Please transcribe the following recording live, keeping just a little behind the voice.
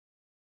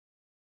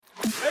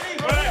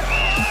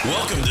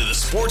Welcome to the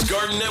Sports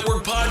Garden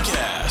Network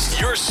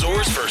podcast, your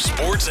source for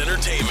sports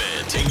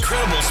entertainment,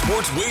 incredible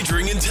sports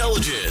wagering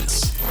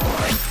intelligence.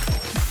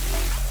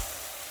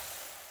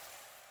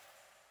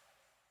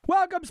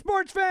 Welcome,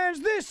 sports fans.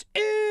 This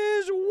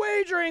is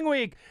Wagering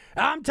Week.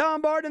 I'm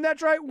Tom Barton, and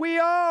that's right, we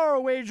are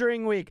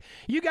Wagering Week.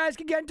 You guys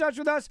can get in touch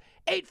with us,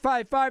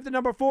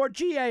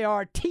 855-4,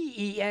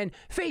 GARTEN,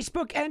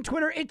 Facebook and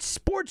Twitter. It's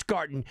Sports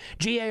Garden,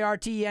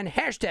 GARTEN,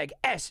 hashtag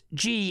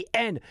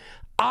SGN.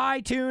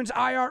 iTunes,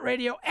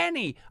 iHeartRadio,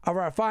 any of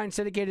our fine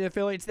syndicated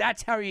affiliates.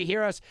 That's how you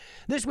hear us.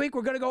 This week,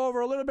 we're going to go over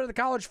a little bit of the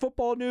college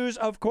football news.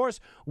 Of course,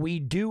 we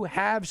do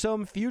have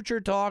some future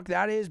talk.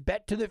 That is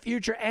bet to the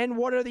future and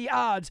what are the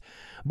odds.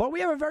 But we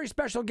have a very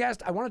special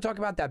guest. I want to talk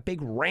about that big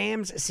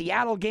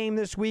Rams-Seattle game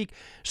this week.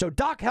 So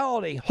Doc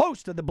Holliday,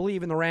 host of the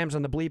Believe in the Rams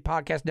on the Believe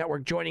Podcast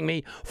Network, joining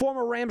me.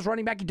 Former Rams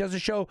running back. He does a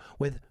show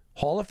with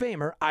Hall of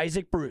Famer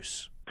Isaac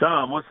Bruce.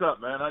 Tom, what's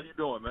up, man? How you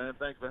doing, man?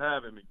 Thanks for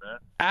having me, man.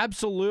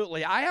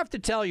 Absolutely. I have to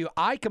tell you,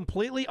 I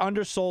completely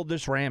undersold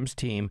this Rams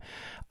team.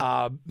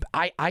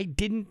 I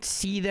didn't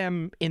see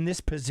them in this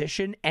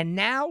position, and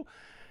now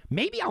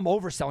maybe I'm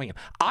overselling them.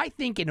 I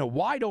think in a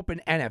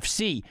wide-open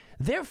NFC,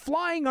 they're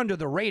flying under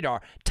the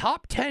radar.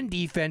 Top 10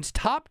 defense,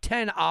 top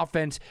 10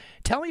 offense.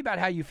 Tell me about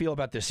how you feel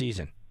about this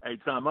season. Hey,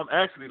 Tom, I'm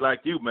actually like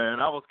you, man.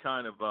 I was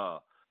kind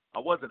of I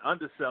wasn't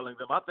underselling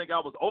them. I think I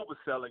was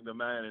overselling them,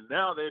 man, and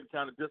now they've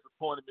kind of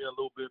disappointed me a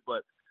little bit.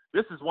 But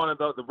this is one of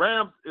the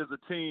Rams is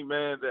a team,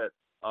 man, that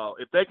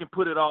if they can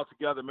put it all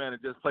together, man,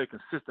 and just play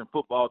consistent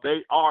football,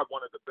 they are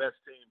one of the best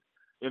teams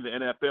in the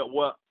NFL.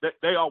 Well,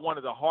 they are one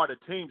of the harder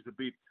teams to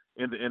beat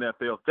in the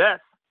NFL.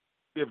 That's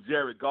if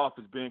Jared Goff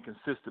is being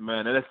consistent,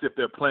 man, and that's if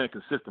they're playing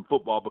consistent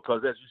football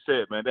because, as you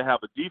said, man, they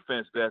have a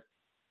defense that's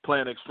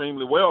playing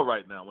extremely well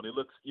right now. When they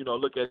look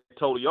at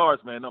total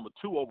yards, man, number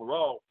 2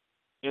 overall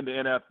in the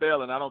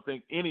NFL, and I don't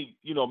think many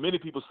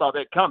people saw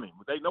that coming.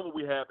 They know what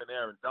we have in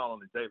Aaron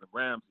Donald and Jalen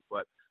Ramsey,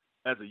 but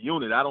as a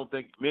unit, I don't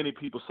think many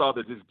people saw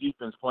that this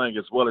defense playing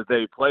as well as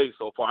they played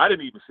so far. I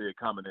didn't even see it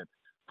coming in. As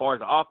far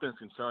as the offense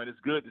is concerned, it's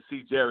good to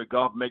see Jared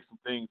Goff make some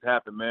things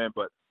happen, man,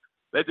 but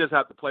they just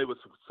have to play with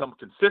some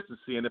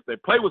consistency, and if they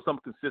play with some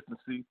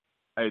consistency,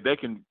 hey, they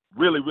can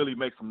really, really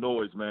make some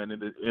noise, man, in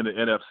the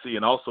NFC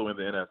and also in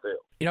the NFL.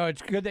 You know,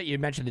 it's good that you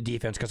mentioned the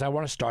defense because I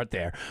want to start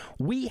there.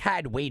 We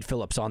had Wade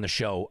Phillips on the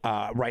show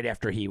right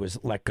after he was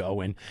let go,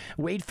 and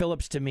Wade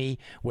Phillips to me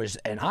was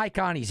an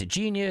icon. He's a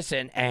genius,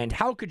 and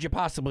how could you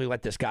possibly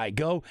let this guy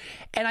go?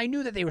 And I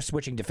knew that they were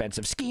switching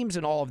defensive schemes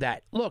and all of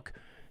that. Look,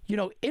 you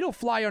know, it'll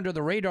fly under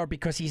the radar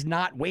because he's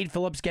not Wade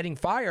Phillips getting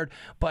fired.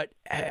 But,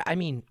 I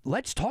mean,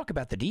 let's talk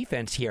about the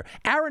defense here.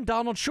 Aaron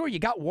Donald, sure, you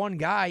got one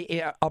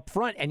guy up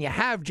front, and you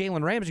have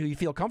Jalen Ramsey who you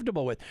feel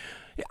comfortable with.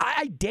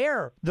 I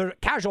dare the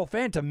casual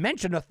fan to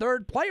mention a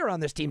third player on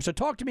this team. So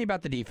talk to me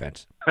about the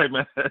defense. Hey,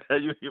 man,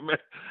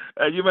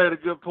 you made a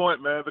good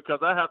point, man, because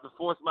I have to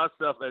force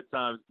myself at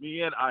times,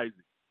 me and Isaac.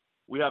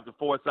 We have to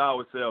force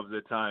ourselves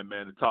at times,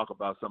 man, to talk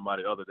about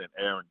somebody other than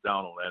Aaron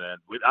Donald. And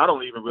I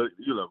don't even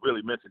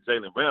really mention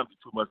Jalen Ramsey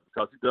too much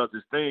because he does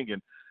his thing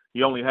and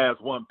he only has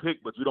one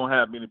pick, but you don't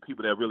have many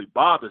people that really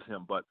bothers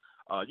him. But,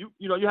 you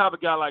have a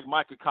guy like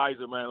Micah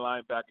Kaiser, man,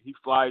 linebacker. He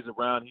flies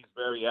around. He's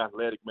very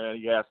athletic, man.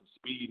 He has some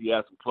speed. He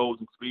has some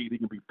closing speed. He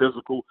can be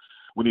physical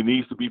when he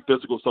needs to be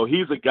physical. So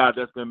he's a guy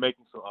that's been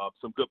making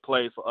some good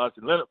plays for us.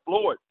 And Leonard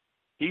Floyd,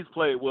 he's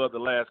played well the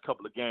last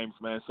couple of games,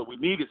 man. So we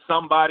needed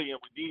somebody, and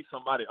we need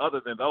somebody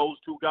other than those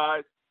two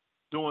guys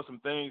doing some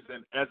things.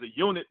 And as a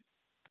unit,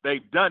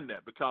 they've done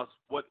that because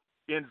what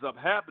ends up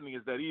happening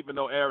is that even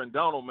though Aaron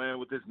Donald, man,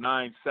 with his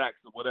 9 sacks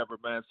or whatever,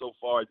 man, so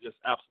far just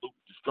absolutely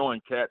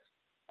destroying cats,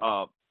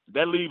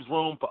 that leaves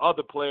room for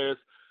other players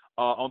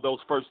on those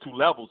first 2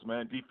 levels,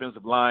 man,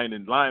 defensive line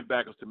and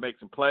linebackers to make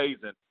some plays.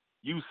 And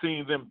you've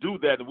seen them do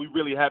that, and we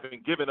really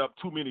haven't given up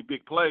too many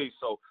big plays.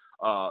 So,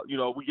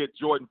 we get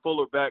Jordan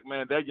Fuller back,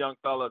 man. That young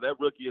fella, that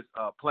rookie is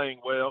playing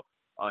well.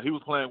 He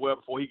was playing well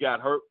before he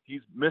got hurt.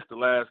 He's missed the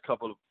last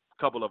couple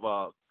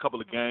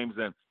of games,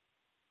 and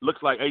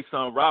looks like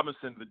Ason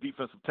Robinson, the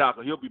defensive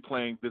tackle, he'll be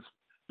playing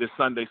this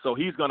Sunday. So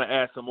he's going to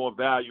add some more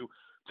value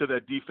to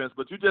that defense.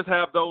 But you just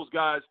have those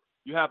guys.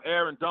 You have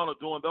Aaron Donald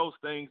doing those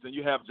things, and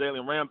you have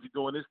Jalen Ramsey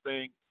doing this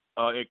thing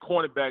at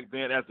cornerback.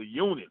 Then as a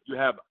unit, you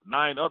have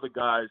 9 other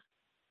guys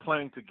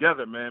playing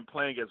together, man,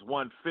 playing as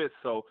one fist.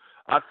 So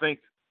I think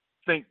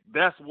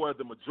that's where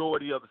the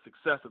majority of the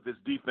success of this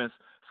defense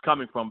is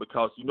coming from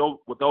because you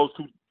know what those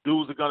 2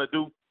 dudes are going to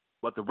do,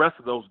 but the rest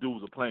of those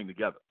dudes are playing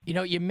together. You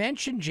know, you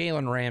mentioned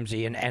Jalen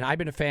Ramsey, and I've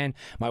been a fan.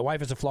 My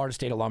wife is a Florida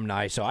State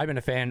alumni, so I've been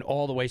a fan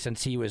all the way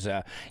since he was,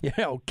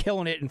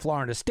 killing it in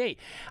Florida State.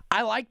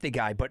 I like the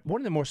guy, but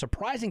one of the more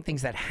surprising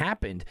things that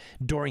happened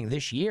during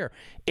this year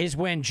is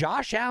when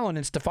Josh Allen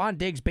and Stephon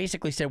Diggs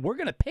basically said, we're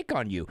going to pick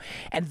on you,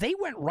 and they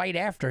went right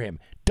after him.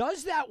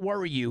 Does that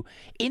worry you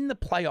in the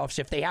playoffs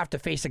if they have to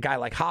face a guy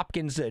like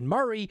Hopkins and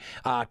Murray,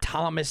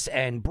 Thomas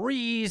and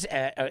Breeze,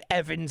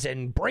 Evans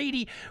and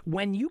Brady?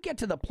 When you get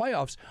to the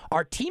playoffs,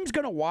 are teams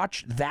going to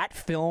watch that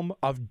film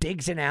of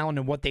Diggs and Allen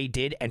and what they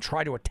did and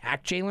try to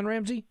attack Jalen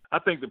Ramsey? I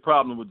think the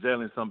problem with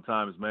Jalen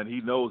sometimes, man, he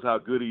knows how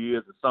good he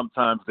is, and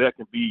sometimes that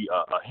can be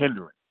a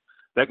hindrance.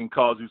 That can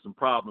cause you some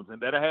problems,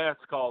 and that has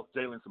caused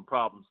Jalen some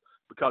problems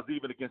because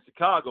even against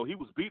Chicago, he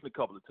was beaten a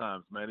couple of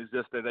times, man. It's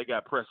just that they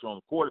got pressure on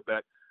the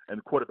quarterback, and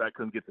the quarterback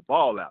couldn't get the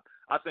ball out.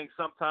 I think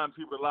sometimes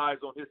he relies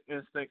on his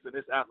instincts and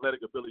his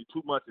athletic ability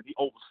too much, and he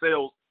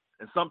oversells,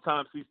 and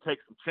sometimes he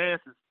takes some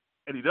chances,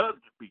 and he does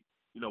get beat.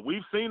 You know,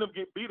 we've seen him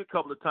get beat a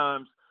couple of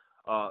times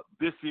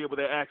this year where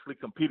they actually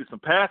competed some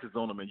passes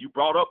on him, and you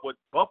brought up what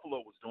Buffalo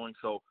was doing.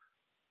 So,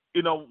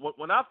 you know,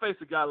 when I face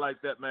a guy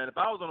like that, man, if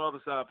I was on the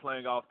other side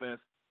playing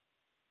offense,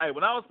 hey,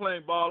 when I was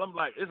playing ball, I'm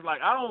like, it's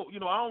like I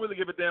don't really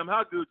give a damn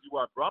how good you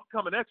are, bro. I'm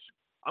coming at you.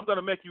 I'm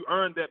gonna make you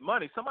earn that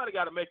money. Somebody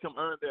got to make him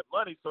earn that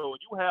money. So when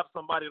you have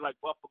somebody like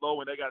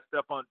Buffalo and they got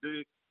Stephon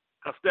Diggs,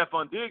 because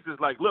Stephon Diggs is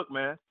like, look,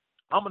 man,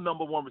 I'm a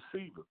number one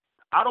receiver.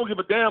 I don't give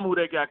a damn who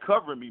they got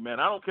covering me, man.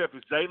 I don't care if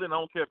it's Jalen.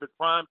 I don't care if it's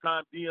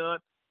primetime Deion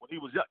when he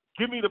was young.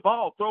 Give me the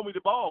ball. Throw me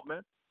the ball,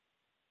 man.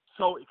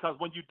 So because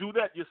when you do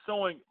that, you're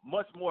showing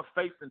much more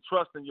faith and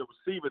trust in your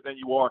receiver than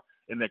you are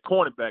in that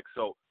cornerback.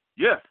 So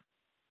yes.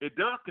 It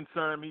does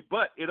concern me,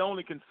 but it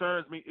only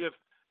concerns me if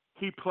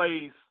he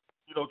plays,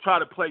 try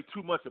to play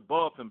too much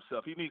above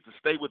himself. He needs to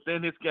stay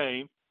within his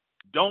game.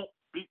 Don't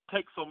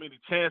take so many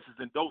chances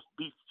and don't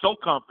be so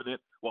confident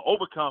or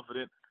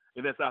overconfident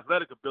in his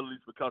athletic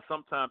abilities because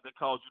sometimes they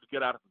cause you to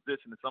get out of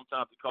position and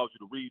sometimes it cause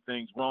you to read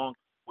things wrong,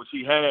 which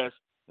he has,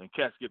 and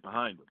cats get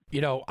behind him.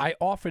 I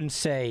often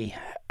say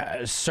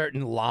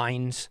certain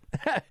lines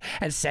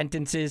and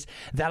sentences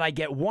that I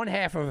get one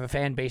half of a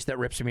fan base that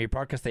rips me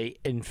apart because they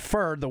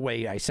infer the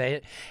way I say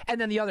it,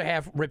 and then the other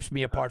half rips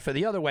me apart for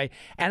the other way.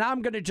 And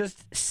I'm going to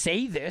just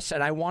say this,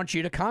 and I want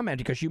you to comment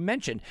because you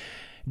mentioned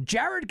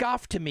Jared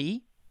Goff to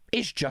me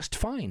is just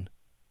fine.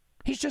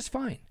 He's just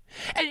fine.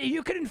 And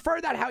you can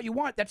infer that how you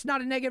want. That's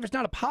not a negative. It's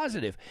not a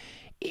positive.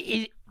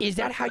 Is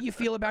that how you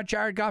feel about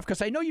Jared Goff?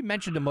 Because I know you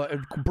mentioned him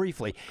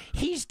briefly.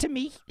 To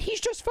me,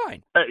 he's just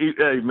fine.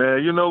 Hey,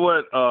 man, you know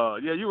what?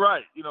 Yeah, you're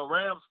right.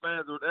 Rams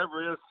fans are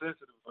ever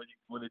sensitive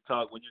when you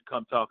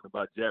come talking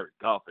about Jared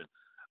Goff. And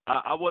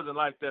I wasn't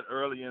like that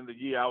early in the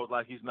year. I was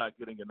like, he's not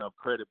getting enough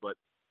credit. But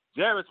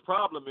Jared's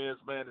problem is,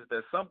 man, is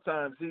that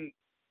sometimes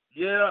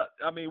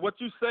what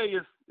you say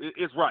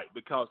is right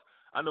because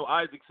I know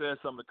Isaac said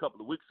something a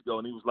couple of weeks ago,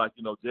 and he was like,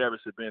 Jared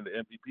should be in the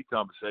MVP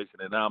conversation.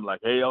 And now I'm like,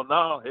 hell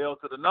no, hell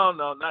to the no,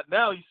 not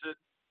now he should,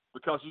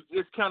 because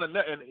it's kind of –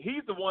 and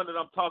he's the one that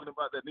I'm talking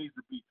about that needs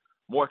to be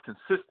more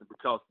consistent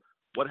because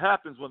what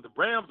happens when the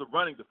Rams are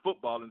running the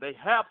football, and they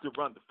have to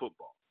run the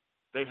football.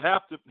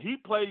 He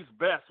plays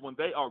best when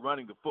they are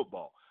running the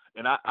football.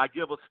 And I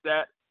give a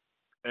stat,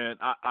 and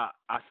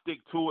I stick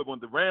to it.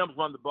 When the Rams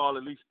run the ball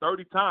at least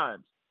 30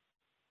 times,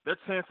 their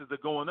chances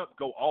of going up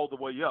go all the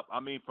way up. I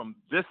mean, from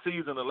this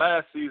season to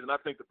last season, I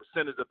think the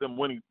percentage of them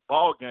winning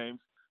ball games,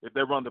 if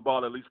they run the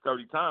ball at least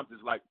 30 times, is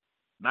like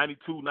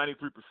 92,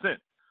 93%.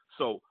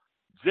 So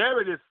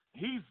Jared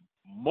he's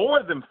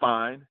more than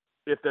fine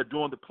if they're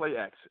doing the play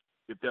action,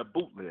 if they're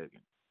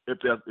bootlegging, if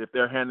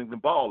they're handing the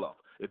ball off,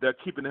 if they're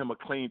keeping him a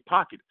clean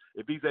pocket,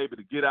 if he's able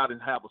to get out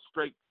and have a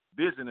straight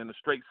vision and a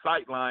straight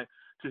sight line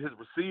to his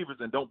receivers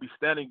and don't be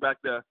standing back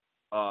there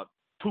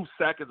 2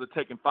 seconds of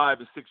taking 5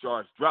 and 6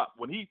 yards drop.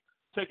 When he's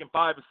taking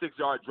 5 and 6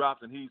 yard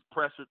drops and he's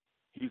pressured,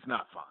 he's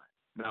not fine.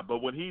 Now, but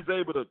when he's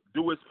able to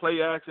do his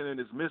play action and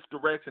his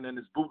misdirection and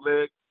his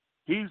bootleg,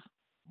 he's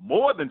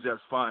more than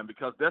just fine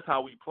because that's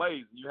how he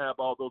plays. You have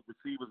all those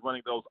receivers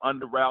running those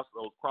under routes,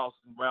 those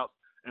crossing routes,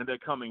 and they're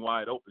coming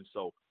wide open.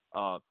 So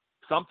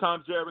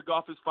sometimes Jared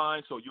Goff is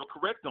fine, so you're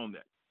correct on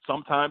that.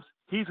 Sometimes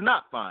he's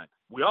not fine.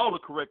 We all are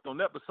correct on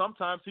that, but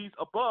sometimes he's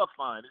above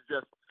fine. It's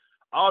just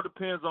all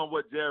depends on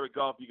what Jared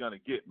Goff you're going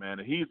to get, man.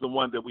 And he's the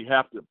one that we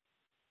have to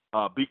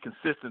be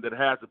consistent, that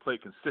has to play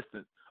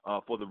consistent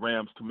for the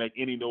Rams to make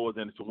any noise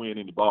and to win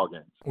any ball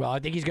games. Well, I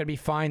think he's going to be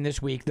fine this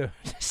week.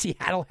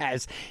 Seattle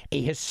has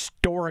a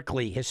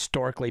historically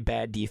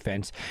bad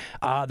defense.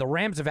 The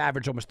Rams have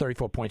averaged almost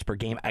 34 points per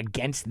game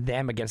against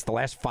them. Against the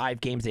last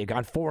 5 games, they've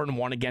gone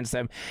 4-1 against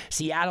them.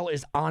 Seattle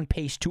is on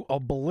pace to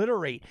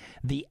obliterate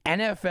the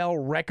NFL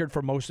record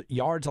for most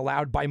yards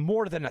allowed by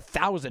more than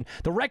 1,000.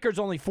 The record's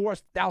only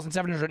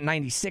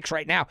 4,796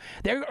 right now.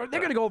 They're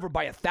going to go over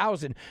by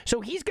 1,000.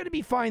 So he's going to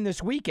be fine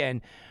this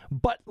weekend.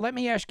 But let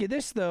me ask you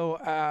this, though.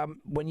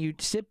 When you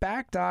sit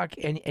back, Doc,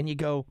 and you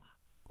go,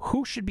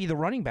 who should be the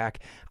running back?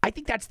 I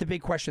think that's the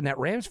big question that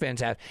Rams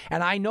fans have.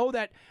 And I know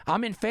that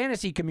I'm in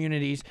fantasy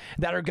communities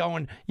that are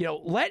going,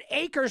 let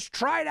Akers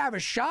try to have a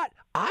shot.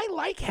 I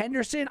like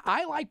Henderson.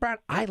 I like Brown.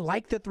 I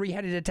like the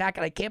 3-headed attack.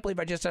 And I can't believe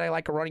I just said I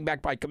like a running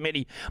back by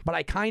committee, but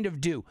I kind of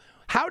do.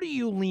 How do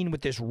you lean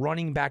with this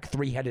running back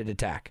 3-headed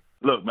attack?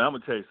 Look, man, I'm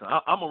going to tell you something.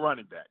 I'm a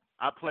running back.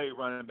 I play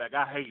running back.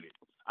 I hate it.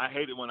 I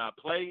hate it when I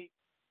play,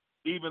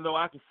 even though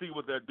I can see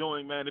what they're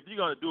doing, man. If you're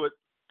going to do it,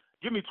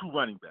 give me 2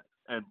 running backs.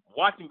 And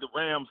watching the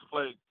Rams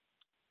play,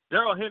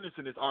 Darrell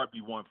Henderson is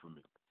RB1 for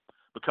me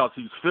because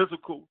he's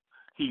physical,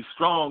 he's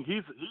strong,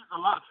 he's a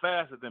lot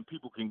faster than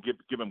people can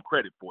give him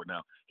credit for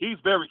now. He's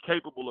very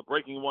capable of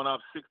breaking one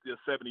off 60 or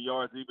 70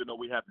 yards, even though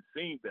we haven't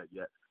seen that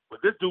yet. But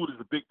this dude is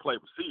a big play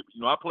receiver.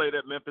 You know, I played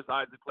at Memphis,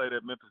 Isaac played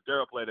at Memphis,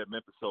 Darrell played at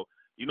Memphis, so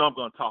you know I'm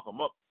going to talk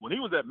him up. When he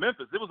was at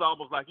Memphis, it was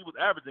almost like he was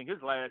averaging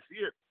his last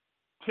year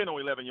 10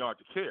 or 11 yards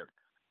a carry.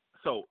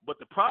 So, but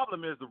the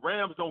problem is the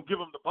Rams don't give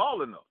him the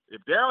ball enough.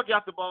 If Darrell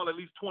got the ball at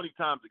least 20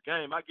 times a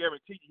game, I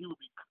guarantee you he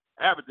would be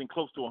averaging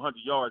close to 100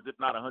 yards, if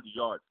not 100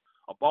 yards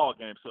a ball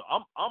game. So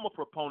I'm a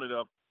proponent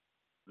of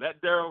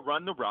let Darrell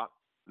run the rock,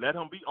 let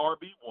him be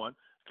RB1,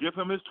 give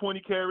him his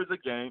 20 carries a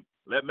game,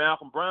 let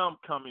Malcolm Brown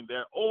come in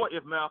there. Or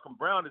if Malcolm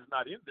Brown is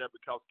not in there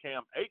because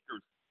Cam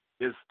Akers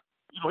is,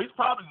 you know, he's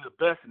probably the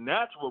best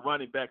natural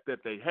running back that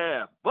they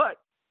have. But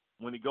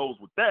when he goes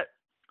with that,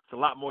 it's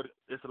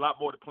a lot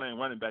more to playing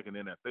running back in the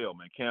NFL,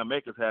 man. Cam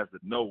Akers has the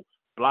no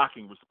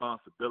blocking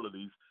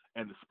responsibilities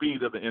and the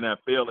speed of the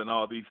NFL and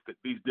all these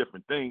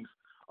different things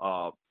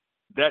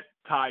that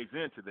ties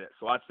into that.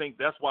 So I think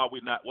that's why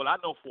we're not. Well, I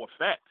know for a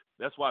fact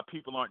that's why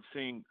people aren't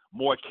seeing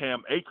more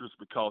Cam Akers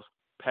because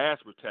pass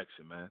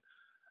protection, man.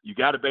 You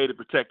got to be able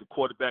to protect the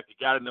quarterback. You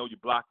got to know your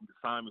blocking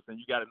assignments, and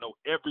you got to know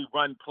every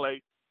run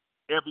play,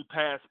 every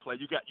pass play.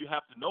 You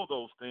have to know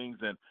those things,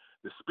 and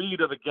the speed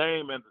of the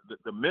game and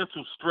the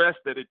mental stress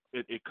that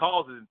it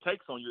causes and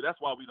takes on you. That's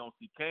why we don't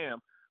see Cam.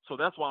 So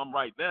that's why I'm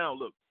right now.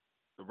 Look,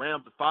 the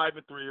Rams are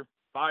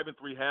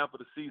 5-3, half of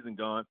the season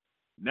gone.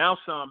 Now,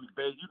 Sean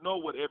McVay, you know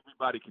what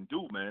everybody can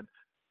do, man.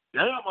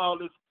 Damn all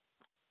this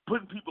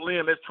putting people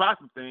in. Let's try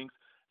some things.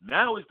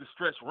 Now is the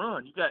stretch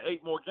run. You got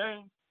 8 more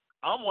games.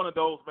 I'm one of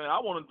those, man. I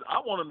want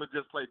them to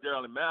just play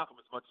Darrell and Malcolm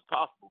as much as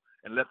possible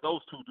and let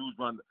those 2 dudes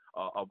run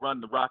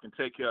the rock and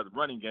take care of the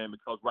running game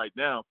because right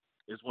now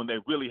is when they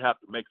really have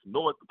to make some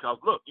noise because,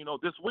 look, you know,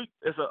 this week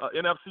it's a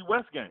NFC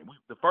West game.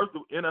 The first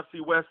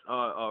NFC West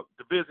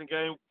division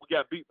game, we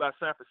got beat by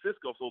San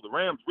Francisco, so the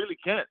Rams really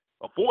can't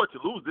afford to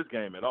lose this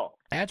game at all.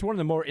 That's one of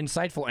the more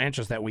insightful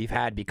answers that we've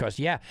had because,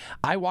 yeah,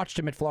 I watched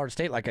him at Florida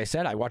State. Like I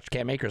said, I watched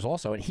Cam Akers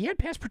also, and he had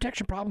pass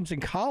protection problems in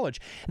college.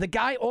 The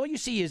guy, all you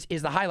see is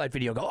the highlight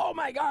video. Go, oh,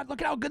 my God,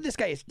 look at how good this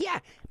guy is. Yeah,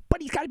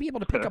 but he's got to be able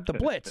to pick up the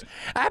blitz.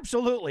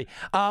 Absolutely.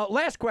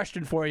 Last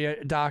question for you,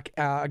 Doc.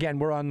 Again,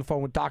 we're on the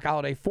phone with Doc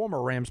Holliday,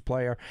 former Rams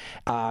player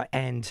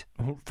and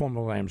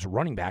former Rams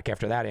running back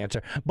after that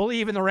answer.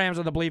 Believe in the Rams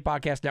on the Believe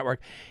Podcast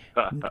Network.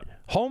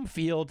 Home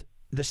field.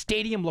 The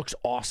stadium looks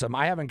awesome.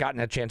 I haven't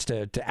gotten a chance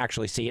to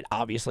actually see it,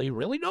 obviously.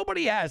 Really,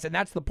 nobody has, and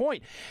that's the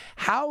point.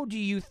 How do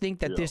you think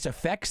that this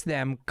affects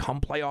them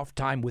come playoff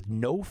time with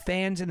no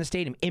fans in the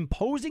stadium?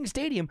 Imposing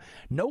stadium,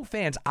 no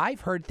fans. I've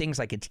heard things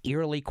like it's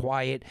eerily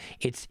quiet.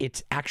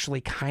 It's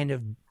actually kind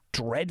of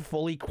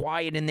dreadfully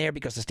quiet in there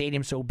because the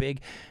stadium's so big.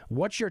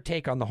 What's your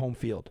take on the home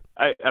field?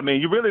 I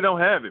mean, you really don't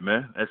have it,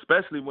 man,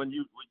 especially when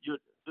you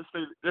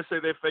let's say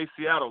they face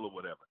Seattle or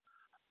whatever.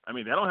 I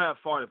mean, they don't have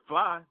far to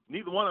fly.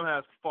 Neither one of them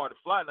has far to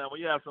fly. Now,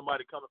 when you have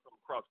somebody coming from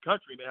across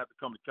country, they have to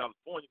come to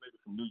California, maybe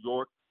from New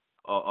York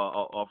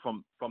or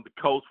from the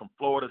coast, from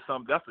Florida or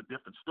something. That's a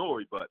different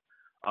story. But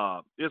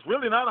it's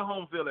really not a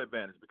home field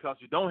advantage because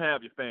you don't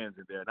have your fans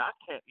in there. And I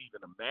can't even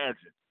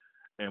imagine,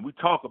 and we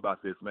talk about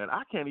this, man,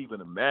 I can't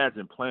even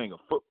imagine playing a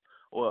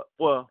football.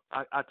 Well,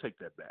 I take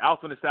that back. I was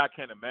going to say I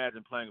can't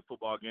imagine playing a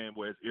football game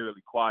where it's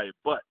eerily quiet,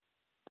 but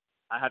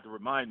I had to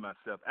remind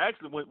myself.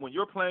 Actually, when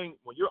you're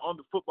on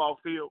the football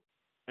field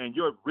and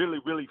you're really,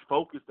 really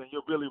focused and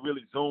you're really,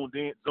 really zoomed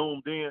in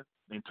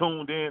and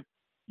tuned in,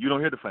 you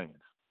don't hear the fans.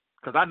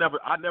 Because I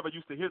never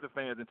used to hear the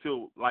fans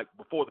until like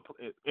before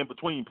in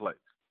between plays.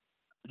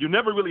 You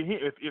never really hear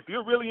if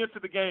you're really into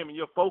the game and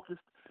you're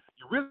focused,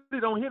 you really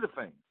don't hear the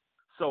fans.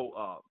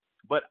 So,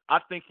 but I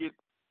think it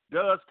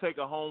does take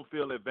a home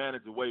field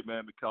advantage away,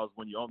 man, because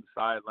when you're on the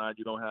sideline,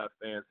 you don't have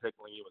fans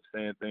heckling you and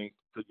saying things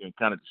to you and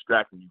kind of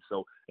distracting you.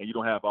 So, and you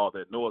don't have all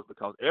that noise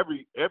because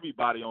every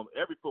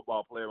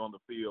football player on the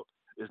field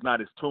is not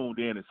as tuned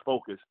in, as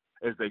focused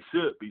as they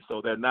should be. So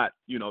they're not,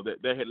 you know,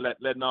 they're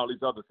letting all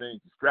these other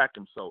things distract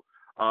them. So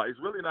it's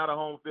really not a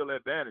home field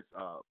advantage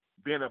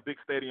being a big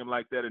stadium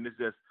like that, and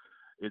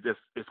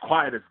it's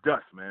quiet as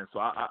dust, man. So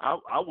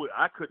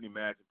I couldn't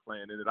imagine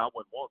playing in it. I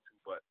wouldn't want to,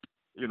 but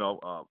you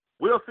know.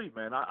 We'll see,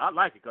 man. I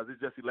like it because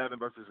it's just 11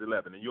 versus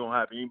 11, and you don't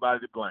have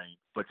anybody to blame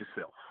but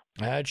yourself.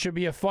 It should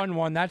be a fun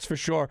one, that's for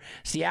sure.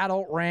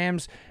 Seattle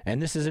Rams,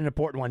 and this is an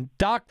important one.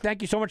 Doc,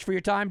 thank you so much for your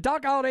time.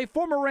 Doc Holliday,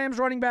 former Rams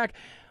running back,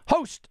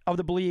 host of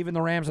the Believe in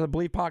the Rams on the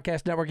Believe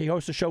Podcast Network. He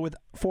hosts a show with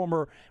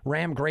former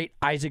Ram great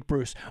Isaac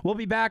Bruce. We'll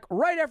be back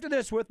right after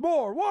this with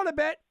more Wanna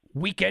Bet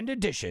Weekend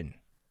Edition.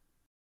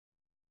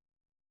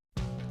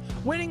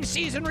 Winning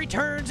season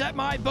returns at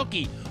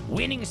MyBookie.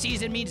 Winning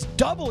season means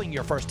doubling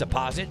your first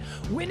deposit.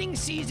 Winning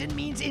season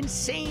means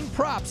insane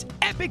props,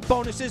 epic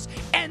bonuses,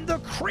 and the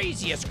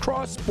craziest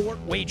cross-sport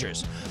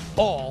wagers.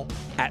 All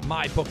at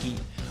MyBookie.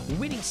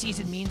 Winning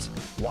season means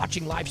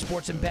watching live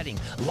sports and betting.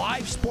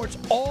 Live sports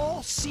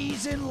all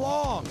season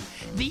long.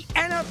 The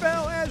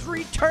NFL has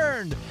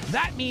returned.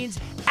 That means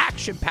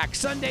action-packed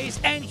Sundays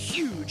and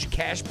huge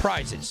cash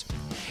prizes.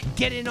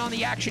 Get in on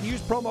the action.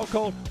 Use promo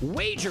code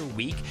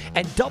WAGERWEEK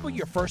and double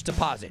your first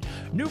deposit.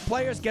 New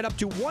players get up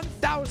to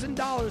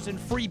 $1,000 in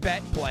free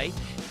bet play,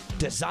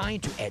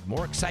 designed to add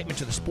more excitement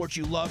to the sports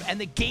you love and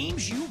the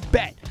games you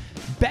bet.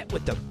 Bet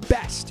with the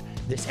best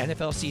this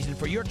NFL season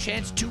for your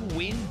chance to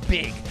win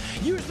big.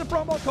 Use the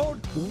promo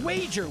code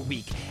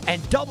WAGERWEEK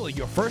and double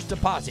your first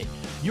deposit.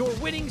 Your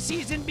winning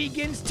season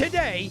begins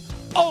today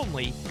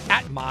only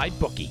at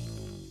MyBookie.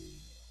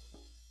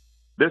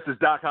 This is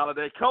Doc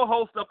Holliday,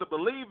 co-host of the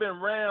Believe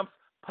in Rams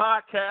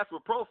podcast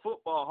with Pro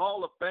Football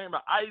Hall of Famer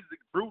Isaac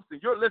Bruce,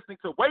 and you're listening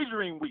to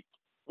Wagering Week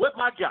with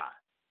my guy,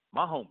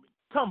 my homie,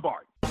 Tom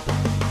Barton.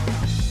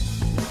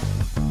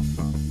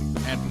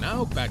 And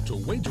now back to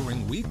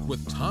Wagering Week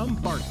with Tom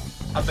Barton.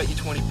 I'll bet you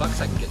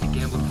 $20 I can get you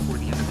gambling before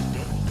the end of the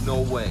day.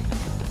 No way.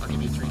 I'll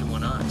give you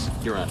 3-to-1 odds.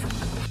 You're on.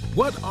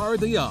 What are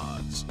the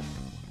odds?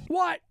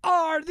 What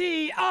are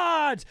the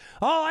odds?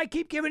 Oh, I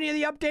keep giving you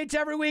the updates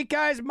every week,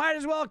 guys. Might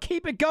as well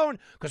keep it going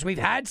because we've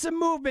had some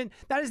movement.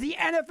 That is, the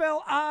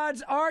NFL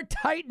odds are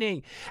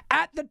tightening.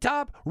 At the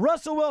top,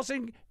 Russell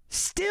Wilson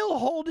still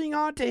holding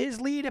on to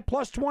his lead at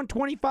plus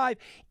 125,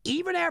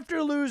 even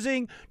after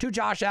losing to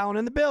Josh Allen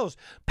and the Bills.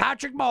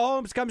 Patrick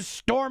Mahomes comes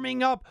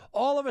storming up.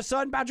 All of a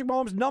sudden, Patrick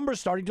Mahomes' numbers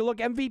starting to look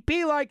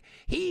MVP-like.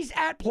 He's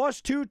at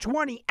plus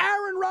 220.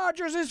 Aaron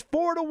Rodgers is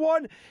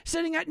 4-1,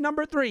 sitting at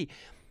number 3.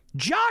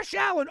 Josh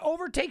Allen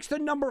overtakes the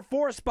number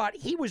 4 spot.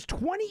 He was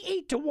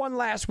 28-1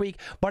 last week,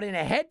 but in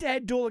a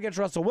head-to-head duel against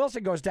Russell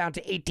Wilson goes down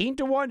to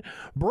 18-1.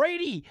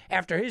 Brady,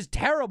 after his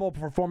terrible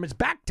performance,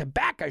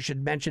 back-to-back I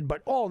should mention,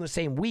 but all in the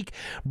same week,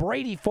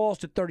 Brady falls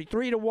to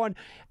 33-1.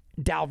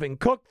 Dalvin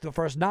Cook, the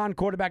first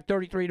non-quarterback,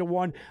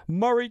 33-1.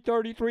 Murray,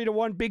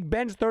 33-1. Big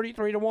Ben's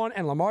 33-1.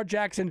 And Lamar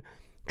Jackson,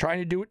 trying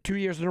to do it 2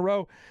 years in a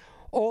row,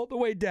 all the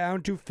way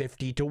down to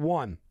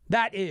 50-1.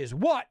 That is,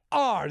 what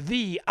are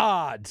the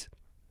odds?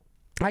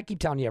 I keep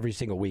telling you every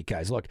single week,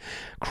 guys. Look,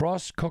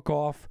 Cross, Cook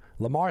off.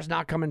 Lamar's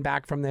not coming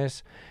back from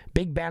this.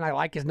 Big Ben, I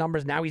like his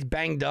numbers. Now he's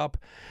banged up.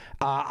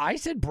 I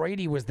said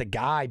Brady was the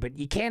guy, but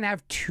you can't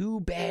have 2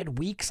 bad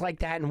weeks like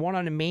that and one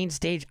on the main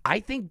stage. I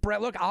think,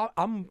 look,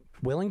 I'm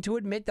willing to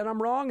admit that I'm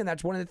wrong, and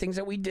that's one of the things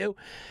that we do.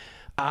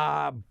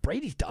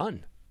 Brady's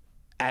done.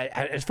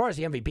 As far as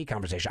the MVP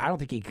conversation, I don't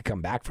think he could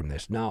come back from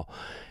this. No.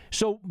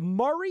 So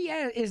Murray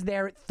is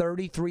there at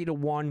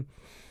 33-1.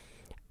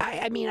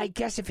 I mean, I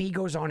guess if he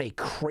goes on a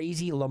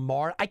crazy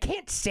Lamar, I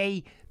can't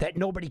say that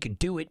nobody could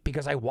do it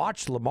because I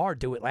watched Lamar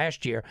do it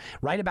last year,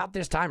 right about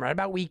this time, right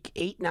about week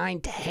 8,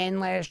 9, 10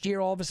 last year.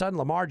 All of a sudden,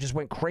 Lamar just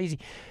went crazy.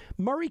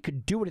 Murray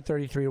could do it at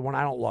 33-1.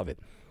 I don't love it.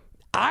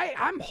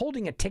 I'm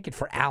holding a ticket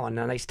for Allen,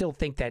 and I still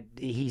think that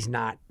he's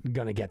not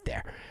going to get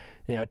there.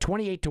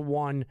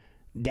 28-1,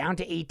 down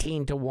to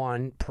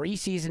 18-1.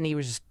 Preseason, he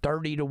was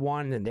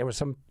 30-1, and there were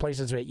some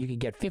places where you could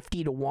get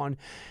 50-1.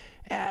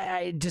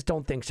 I just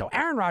don't think so.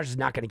 Aaron Rodgers is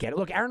not going to get it.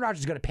 Look, Aaron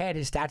Rodgers is going to pad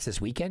his stats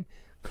this weekend,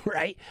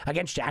 right?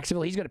 Against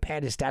Jacksonville. He's going to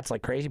pad his stats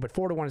like crazy, but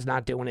 4-1 is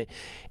not doing it.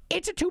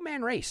 It's a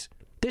 2-man race.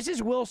 This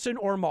is Wilson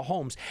or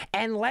Mahomes.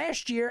 And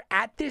last year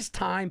at this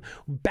time,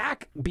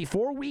 back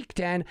before week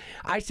 10,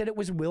 I said it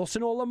was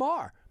Wilson or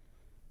Lamar.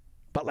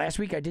 But last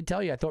week I did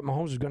tell you I thought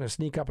Mahomes was going to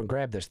sneak up and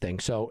grab this thing.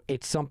 So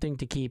it's something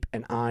to keep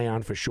an eye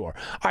on for sure.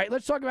 All right,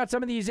 let's talk about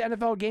some of these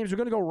NFL games. We're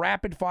going to go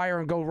rapid fire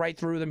and go right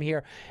through them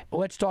here.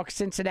 Let's talk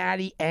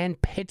Cincinnati and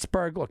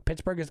Pittsburgh. Look,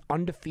 Pittsburgh is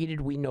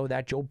undefeated. We know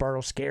that. Joe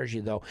Burrow scares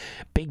you, though.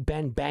 Big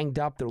Ben banged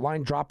up. The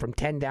line dropped from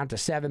 10 down to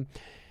 7.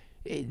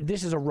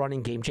 This is a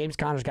running game. James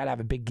Conner's got to have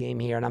a big game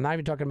here. And I'm not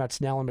even talking about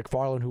Snell and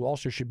McFarland, who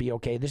also should be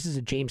okay. This is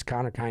a James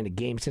Conner kind of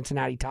game.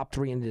 Cincinnati top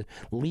 3 in the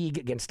league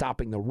against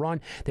stopping the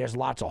run. There's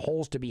lots of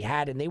holes to be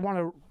had, and they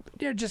want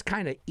to just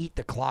kind of eat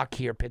the clock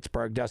here,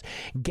 Pittsburgh does.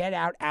 Get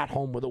out at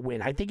home with a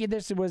win. I think if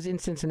this was in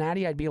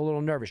Cincinnati, I'd be a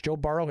little nervous. Joe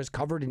Burrow has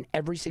covered in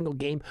every single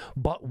game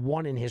but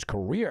one in his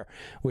career,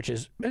 which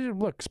is,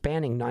 look,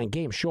 spanning 9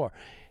 games, sure.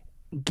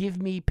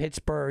 Give me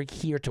Pittsburgh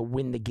here to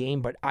win the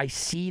game, but I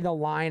see the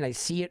line. I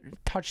see it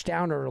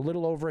touchdown or a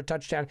little over a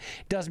touchdown.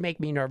 It does make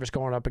me nervous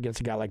going up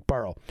against a guy like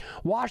Burrow.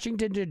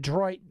 Washington,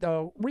 Detroit,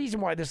 the reason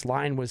why this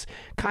line was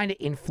kind of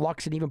in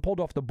flux and even pulled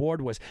off the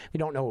board was we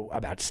don't know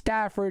about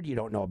Stafford. You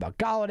don't know about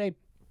Galladay.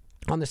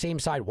 On the same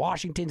side,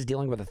 Washington's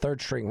dealing with a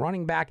third-string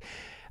running back.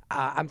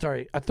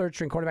 A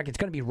third-string quarterback. It's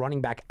going to be running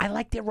back. I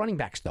like their running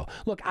backs, though.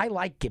 Look, I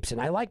like Gibson.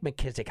 I like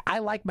McKissick. I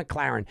like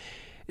McLaren.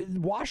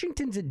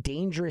 Washington's a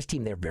dangerous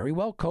team. They're very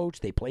well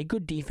coached. They play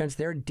good defense.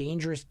 They're a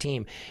dangerous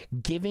team.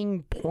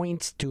 Giving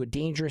points to a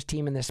dangerous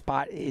team in this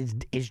spot is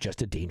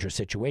just a dangerous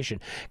situation.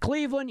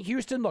 Cleveland,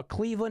 Houston. Look,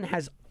 Cleveland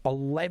has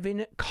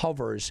 11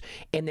 covers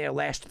in their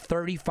last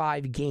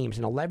 35 games.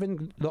 And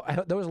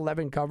those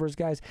 11 covers,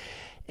 guys,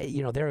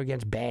 they're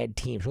against bad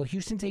teams. Well,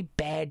 Houston's a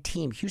bad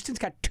team. Houston's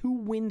got 2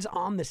 wins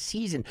on the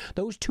season.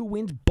 Those 2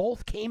 wins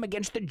both came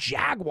against the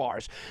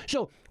Jaguars.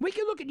 So we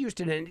can look at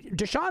Houston, and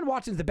Deshaun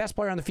Watson's the best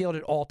player on the field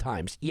at all all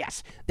times.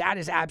 Yes, that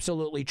is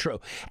absolutely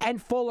true.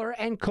 And Fuller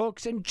and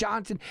Cooks and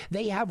Johnson,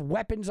 they have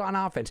weapons on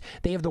offense.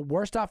 They have the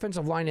worst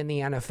offensive line in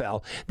the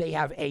NFL. They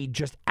have a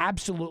just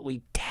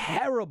absolutely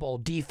terrible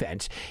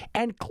defense.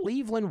 And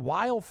Cleveland,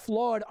 while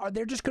flawed,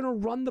 they're just going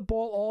to run the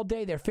ball all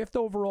day. They're 5th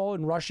overall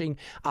in rushing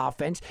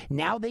offense.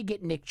 Now they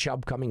get Nick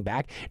Chubb coming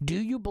back. Do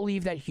you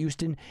believe that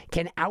Houston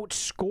can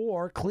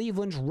outscore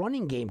Cleveland's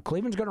running game?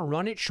 Cleveland's going to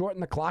run it, shorten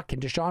the clock. Can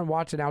Deshaun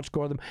Watson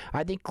outscore them?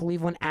 I think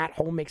Cleveland at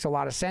home makes a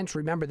lot of sense.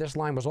 Remember, this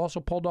line was also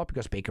pulled up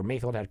because Baker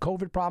Mayfield had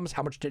COVID problems.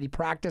 How much did he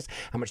practice?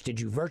 How much did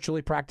you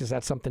virtually practice?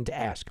 That's something to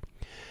ask.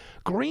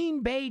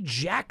 Green Bay,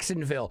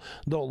 Jacksonville.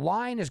 The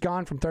line has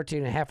gone from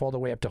 13.5 all the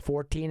way up to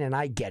 14, and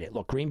I get it.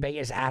 Look, Green Bay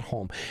is at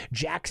home.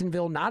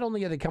 Jacksonville, not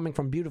only are they coming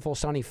from beautiful,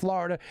 sunny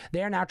Florida,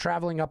 they're now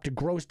traveling up to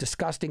gross,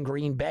 disgusting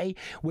Green Bay,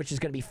 which is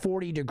going to be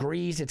 40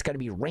 degrees. It's going to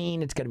be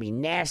rain. It's going to be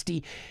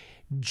nasty.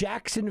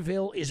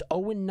 Jacksonville is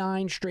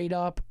 0-9 straight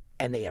up,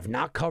 and they have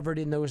not covered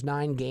in those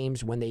 9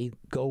 games when they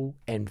go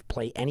and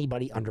play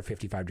anybody under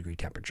 55-degree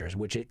temperatures,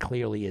 which it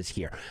clearly is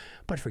here.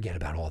 But forget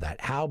about all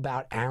that. How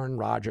about Aaron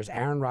Rodgers?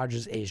 Aaron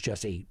Rodgers is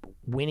just a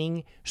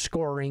winning,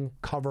 scoring,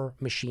 cover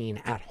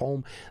machine at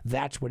home.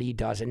 That's what he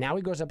does. And now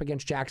he goes up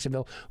against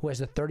Jacksonville, who has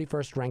the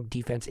 31st ranked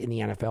defense in the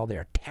NFL.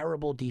 They're a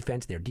terrible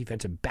defense. Their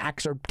defensive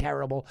backs are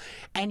terrible.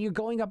 And you're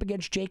going up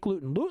against Jake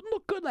Luton. Luton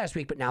looked good last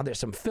week, but now there's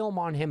some film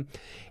on him.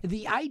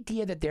 The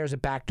idea that there's a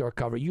backdoor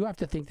cover, you have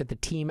to think that the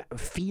team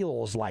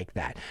feels like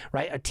that,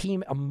 right? A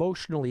team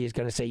emotionally is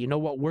going to say, you know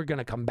what, we're going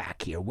to come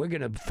back here. We're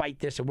going to fight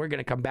this and we're going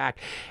to come back.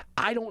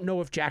 I don't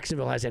know if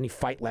Jacksonville has any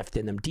fight left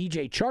in them.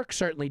 DJ Chark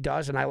certainly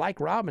does, and I like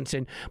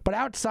Robinson, but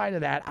outside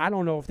of that, I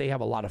don't know if they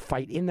have a lot of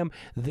fight in them.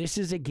 This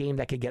is a game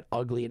that could get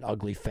ugly and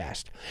ugly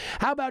fast.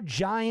 How about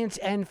Giants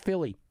and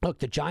Philly? Look,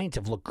 the Giants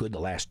have looked good the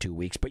last 2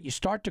 weeks, but you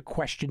start to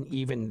question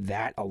even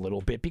that a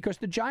little bit because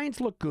the Giants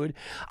look good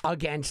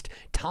against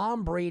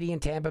Tom Brady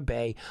and Tampa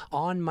Bay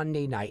on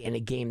Monday night in a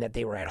game that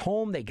they were at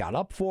home. They got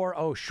up for.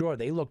 Oh, sure,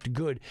 they looked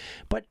good,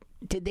 but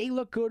did they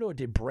look good, or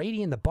did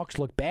Brady and the Bucs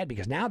look bad?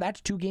 Because now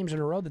that's 2 games in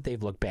a row that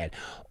they've looked bad.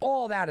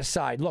 All that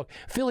aside, look,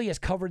 Philly has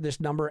covered this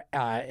number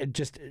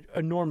just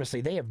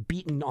enormously. They have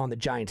beaten on the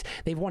Giants.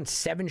 They've won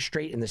 7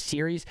 straight in the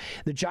series.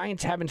 The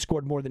Giants haven't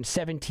scored more than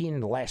 17 in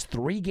the last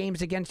 3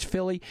 games against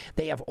Philly.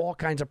 They have all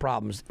kinds of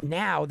problems.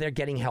 Now they're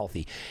getting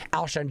healthy.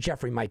 Alshon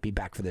Jeffrey might be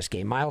back for this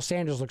game. Miles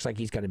Sanders looks like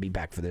he's going to be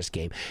back for this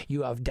game.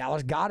 You have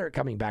Dallas Goedert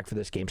coming back for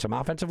this game. Some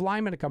offensive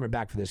linemen are coming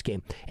back for this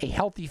game. A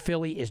healthy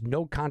Philly is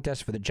no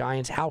contest for the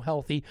Giants. How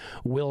healthy,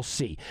 we'll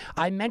see.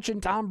 I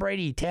mentioned Tom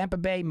Brady, Tampa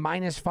Bay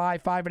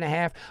 -5,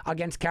 5.5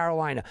 against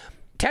Carolina.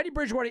 Teddy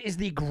Bridgewater is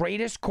the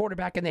greatest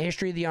quarterback in the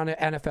history of the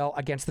NFL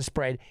against the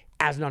spread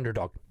as an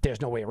underdog.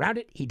 There's no way around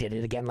it. He did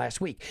it again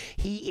last week.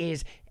 He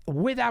is,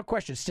 without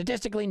question,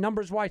 statistically,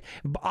 numbers-wise,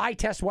 eye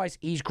test-wise,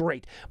 he's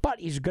great. But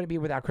he's going to be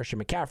without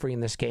Christian McCaffrey in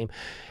this game.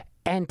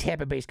 And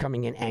Tampa Bay's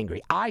coming in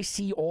angry. I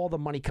see all the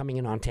money coming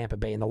in on Tampa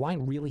Bay, and the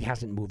line really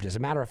hasn't moved. As a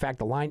matter of fact,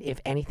 the line,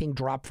 if anything,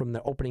 dropped from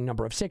the opening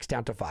number of 6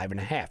 down to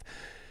 5.5.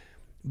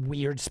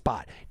 Weird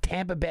spot.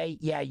 Tampa Bay,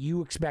 yeah,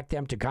 you expect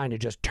them to kind of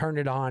just turn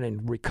it on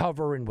and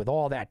recover, and with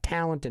all that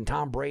talent and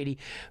Tom Brady,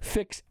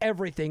 fix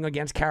everything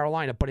against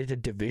Carolina. But it's a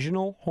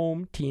divisional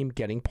home team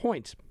getting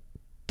points.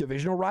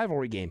 Divisional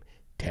rivalry game.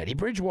 Teddy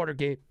Bridgewater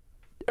game.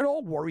 It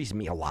all worries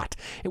me a lot.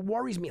 It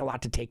worries me a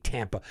lot to take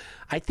Tampa.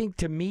 I think,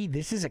 to me,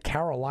 this is a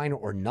Carolina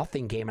or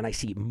nothing game, and I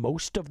see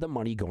most of the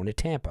money going to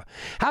Tampa.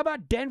 How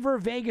about Denver,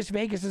 Vegas?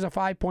 Vegas is a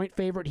 5-point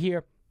favorite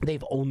here.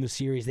 They've owned the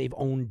series. They've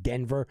owned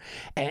Denver,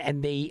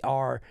 and they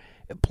are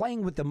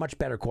playing with a much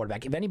better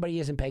quarterback. If anybody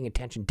isn't paying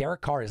attention,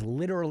 Derek Carr is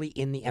literally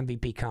in the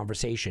MVP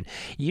conversation.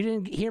 You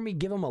didn't hear me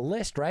give him a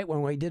list, right,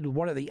 when we did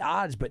one of the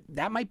odds, but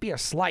that might be a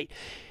slight.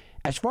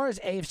 As far as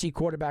AFC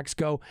quarterbacks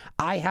go,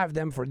 I have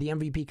them for the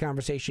MVP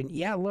conversation.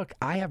 Yeah, look,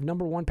 I have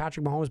number 1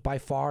 Patrick Mahomes by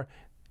far.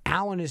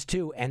 Allen is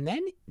 2. And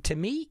then, to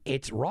me,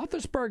 it's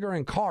Roethlisberger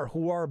and Carr,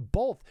 who are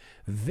both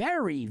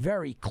very,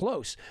 very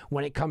close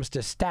when it comes to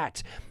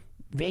stats.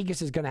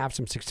 Vegas is going to have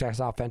some success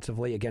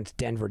offensively against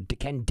Denver.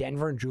 Can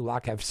Denver and Drew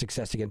Lock have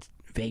success against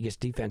Vegas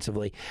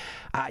defensively?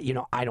 I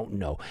don't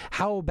know.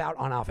 How about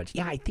on offense?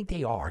 Yeah, I think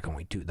they are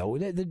going to, though.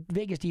 The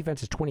Vegas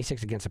defense is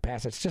 26 against the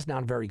pass. It's just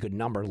not a very good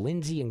number.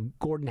 Lindsey and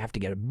Gordon have to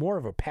get more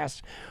of a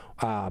pass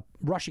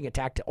rushing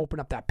attack to open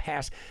up that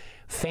pass.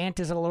 Fant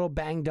is a little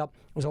banged up.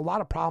 There's a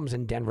lot of problems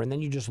in Denver, and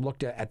then you just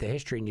looked at the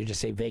history and you just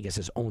say Vegas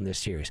has owned this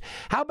series.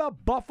 How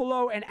about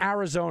Buffalo and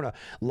Arizona?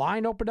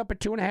 Line opened up at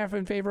 2.5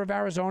 in favor of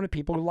Arizona.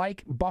 People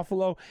like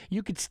Buffalo.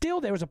 You could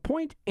still, there was a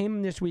point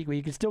in this week where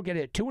you could still get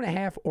it at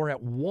 2.5 or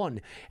at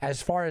 1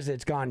 as far as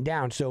it's gone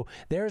down. So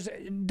there's,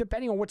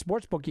 depending on what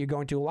sportsbook you're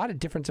going to, a lot of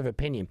difference of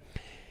opinion.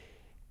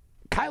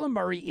 Kyler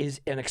Murray is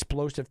an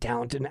explosive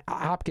talent, and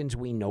Hopkins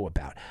we know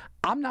about.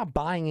 I'm not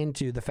buying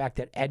into the fact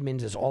that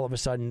Edmonds is all of a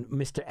sudden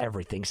Mr.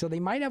 Everything, so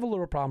they might have a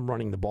little problem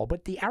running the ball,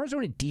 but the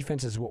Arizona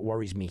defense is what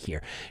worries me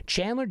here.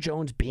 Chandler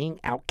Jones being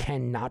out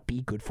cannot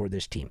be good for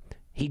this team.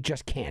 He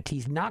just can't.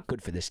 He's not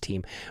good for this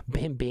team,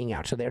 him being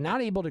out. So they're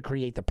not able to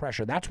create the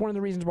pressure. That's one of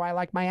the reasons why I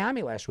like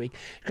Miami last week,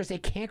 because they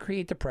can't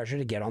create the pressure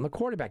to get on the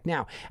quarterback.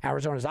 Now,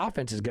 Arizona's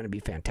offense is going to be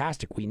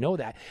fantastic. We know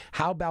that.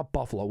 How about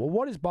Buffalo? Well,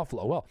 what is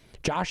Buffalo? Well,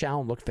 Josh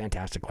Allen looked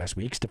fantastic last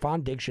week.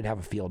 Stephon Diggs should have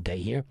a field day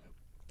here.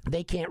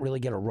 They can't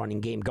really get a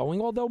running game going,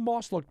 although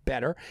Moss looked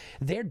better.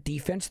 Their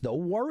defense, though,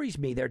 worries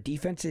me. Their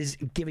defense is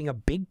giving a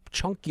big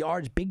chunk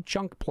yards, big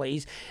chunk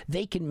plays.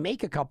 They can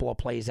make a couple of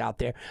plays out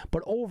there,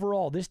 but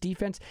overall, this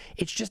defense,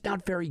 it's just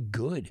not very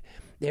good.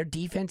 Their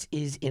defense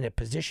is in a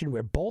position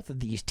where both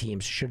of these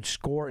teams should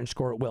score and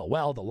score at will.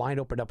 Well, the line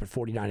opened up at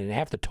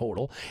 49.5, the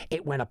total.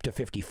 It went up to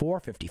 54,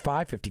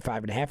 55,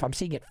 55.5. I'm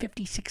seeing it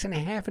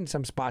 56.5 in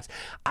some spots.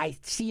 I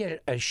see a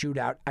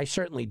shootout. I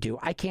certainly do.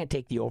 I can't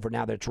take the over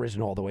now that it's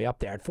risen all the way up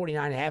there. At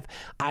 49.5,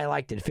 I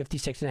liked it.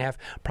 56.5,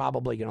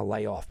 probably going to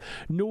lay off.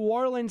 New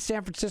Orleans,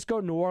 San Francisco.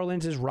 New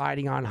Orleans is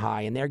riding on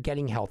high, and they're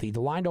getting healthy.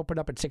 The line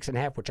opened up at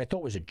 6.5, which I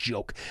thought was a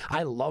joke.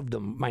 I loved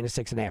them minus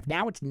 6.5.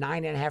 Now it's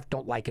 9.5.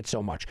 Don't like it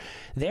so much.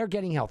 They're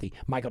getting healthy.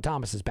 Michael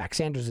Thomas is back.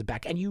 Sanders is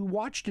back. And you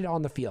watched it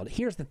on the field.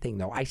 Here's the thing,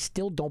 though. I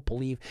still don't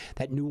believe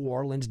that New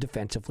Orleans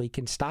defensively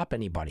can stop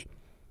anybody.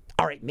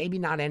 All right, maybe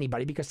not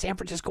anybody, because San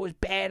Francisco is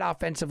bad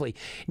offensively.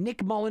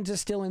 Nick Mullins is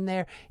still in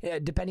there,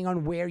 depending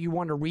on where you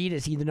want to read.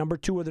 Is he the number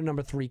 2 or the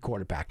number 3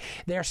 quarterback?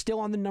 They're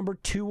still on the number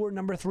 2 or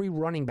number 3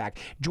 running back.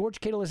 George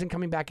Kittle isn't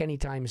coming back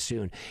anytime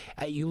soon.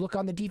 You look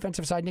on the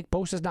defensive side, Nick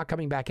Bosa's not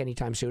coming back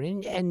anytime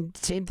soon. And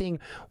same thing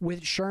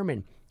with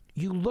Sherman.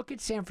 You look at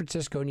San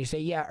Francisco and you say,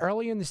 yeah,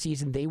 earlier in the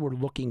season they were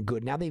looking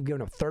good. Now they've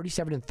given up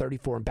 37 and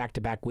 34 in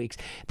back-to-back weeks.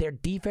 Their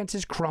defense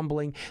is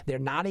crumbling. They're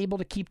not able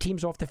to keep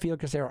teams off the field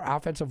because their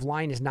offensive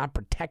line is not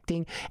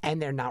protecting,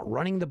 and they're not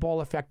running the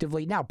ball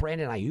effectively. Now,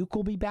 Brandon Ayuk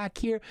will be back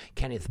here.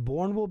 Kenneth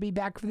Bourne will be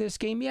back for this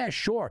game. Yeah,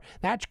 sure.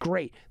 That's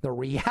great. The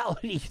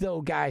reality, though,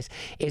 guys,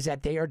 is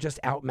that they are just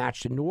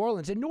outmatched in New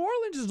Orleans. And New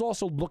Orleans is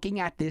also looking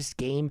at this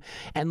game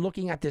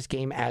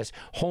as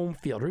home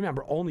field.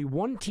 Remember, only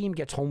one team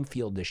gets home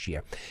field this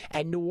year.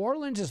 And New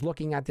Orleans is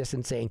looking at this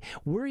and saying,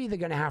 we're either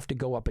going to have to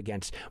go up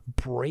against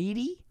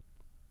Brady,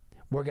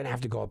 we're going to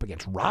have to go up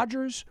against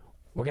Rodgers,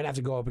 we're going to have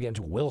to go up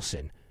against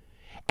Wilson.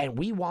 And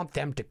we want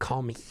them to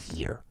come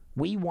here.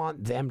 We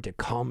want them to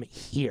come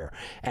here.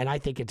 And I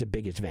think it's a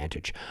big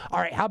advantage. All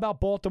right, how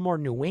about Baltimore,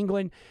 New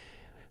England?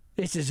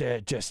 This is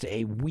just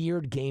a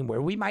weird game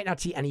where we might not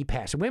see any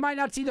pass. We might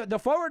not see the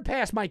forward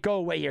pass might go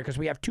away here because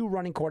we have 2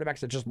 running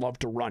quarterbacks that just love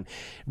to run.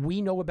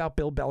 We know about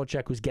Bill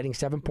Belichick, who's getting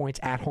 7 points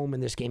at home in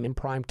this game in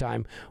prime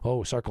time.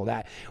 Oh, circle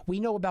that.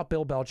 We know about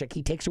Bill Belichick.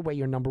 He takes away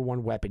your number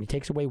 1 weapon. He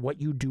takes away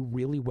what you do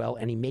really well,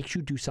 and he makes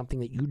you do something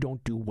that you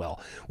don't do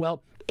well.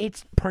 Well,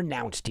 it's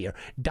pronounced here.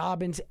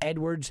 Dobbins,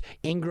 Edwards,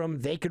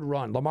 Ingram, they could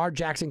run. Lamar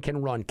Jackson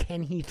can run.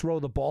 Can he throw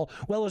the ball?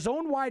 Well, his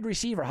own wide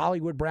receiver,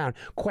 Hollywood Brown,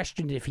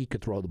 questioned if he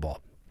could throw the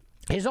ball.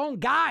 His own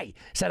guy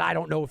said, I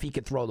don't know if he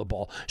could throw the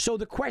ball. So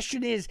the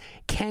question is,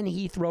 can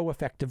he throw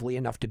effectively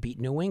enough to beat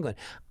New England?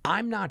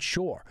 I'm not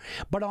sure.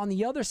 But on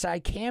the other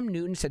side, Cam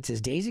Newton, since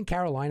his days in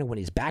Carolina, when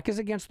his back is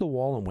against the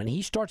wall and when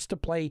he starts to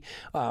play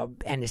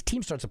and his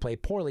team starts to play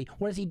poorly,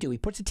 what does he do? He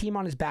puts the team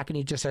on his back and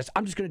he just says,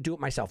 I'm just going to do it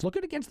myself. Look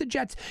at against the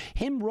Jets.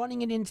 Him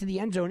running it into the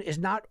end zone is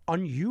not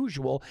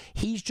unusual.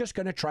 He's just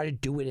going to try to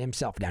do it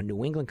himself. Now,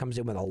 New England comes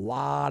in with a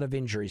lot of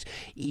injuries.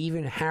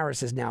 Even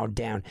Harris is now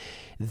down.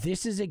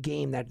 This is a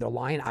game that the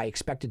line, I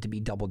expect it to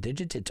be double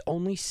digits. It's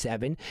only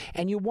 7.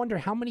 And you wonder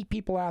how many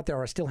people out there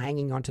are still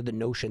hanging on to the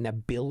notion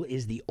that Bill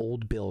is the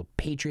old Bill.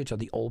 Patriots are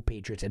the old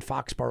Patriots, and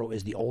Foxborough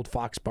is the old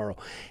Foxborough.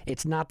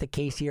 It's not the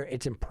case here.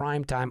 It's in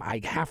prime time.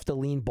 I have to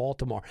lean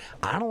Baltimore.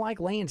 I don't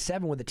like laying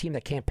 7 with a team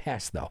that can't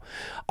pass, though.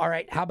 All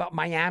right, how about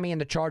Miami and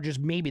the Chargers?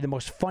 Maybe the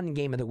most fun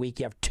game of the week.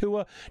 You have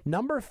Tua,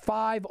 number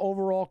 5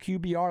 overall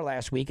QBR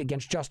last week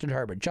against Justin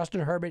Herbert.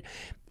 Justin Herbert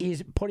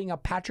is putting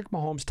up Patrick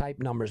Mahomes-type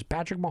numbers.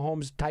 Patrick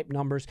Mahomes-type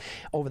numbers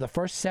over the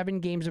first 7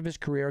 games of his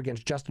career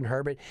against Justin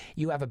Herbert.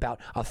 You have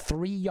about a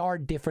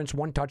 3-yard difference,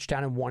 1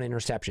 touchdown and 1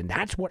 interception.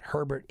 That's what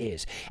Herbert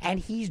is. And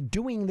he's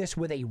doing this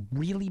with a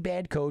really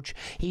bad coach.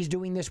 He's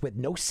doing this with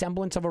no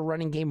semblance of a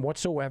running game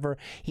whatsoever.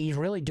 He's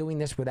really doing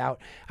this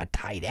without a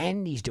tight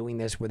end. He's doing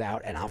this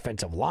without an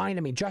offensive line.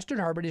 I mean, Justin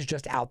Herbert is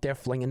just out there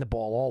flinging the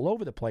ball all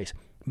over the place.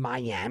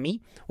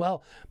 Miami?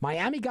 Well,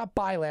 Miami got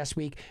by last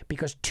week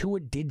because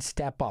Tua did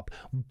step up.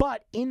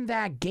 But in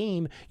that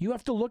game, you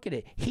have to look at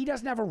it. He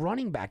doesn't have a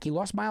running back. He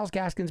lost Myles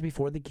Gaskins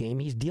before the game.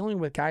 He's dealing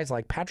with guys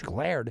like Patrick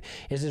Laird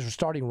as his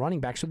starting running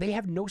back, so they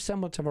have no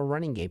semblance of a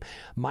running game.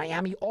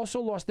 Miami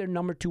also lost their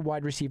number 2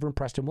 wide receiver in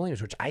Preston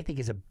Williams, which I think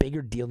is a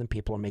bigger deal than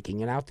people are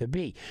making it out to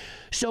be.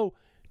 So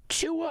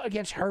Tua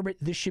against Herbert,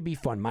 this should be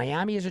fun.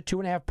 Miami is a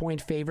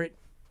 2.5-point favorite.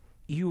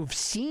 you've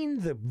seen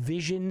the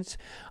visions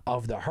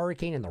of the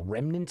hurricane and the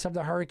remnants of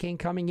the hurricane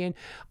coming in.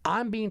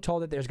 I'm being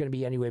told that there's going to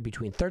be anywhere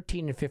between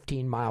 13 and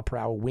 15 mile per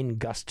hour wind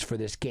gusts for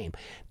this game.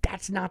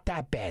 That's not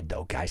that bad,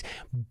 though, guys.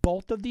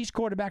 Both of these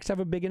quarterbacks have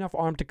a big enough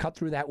arm to cut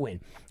through that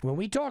wind. When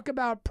we talk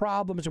about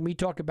problems and we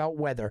talk about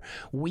weather,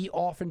 we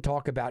often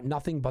talk about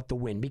nothing but the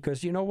wind,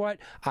 because you know what?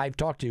 I've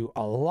talked to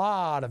a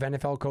lot of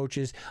NFL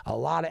coaches, a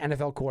lot of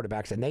NFL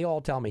quarterbacks, and they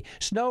all tell me,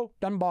 snow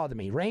doesn't bother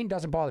me, rain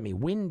doesn't bother me,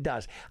 wind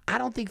does. I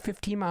don't think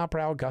 15 mile per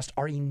hour gusts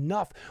are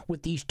enough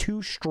with these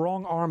two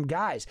strong arm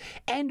guys.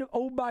 And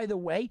oh, by the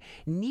way,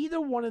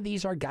 neither one of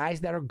these are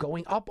guys that are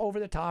going up over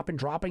the top and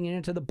dropping it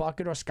into the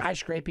bucket or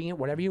skyscraping it,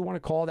 whatever you want to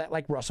call that,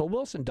 like Russell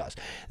Wilson does.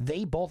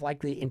 They both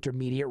like the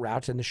intermediate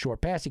routes and the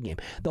short passing game.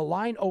 The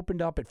line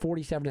opened up at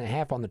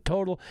 47.5 on the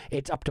total.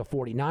 It's up to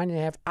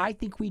 49.5. I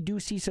think we do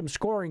see some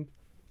scoring.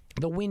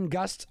 The wind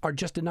gusts are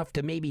just enough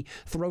to maybe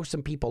throw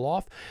some people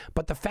off.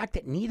 But the fact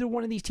that neither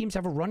one of these teams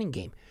have a running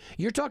game.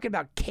 You're talking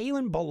about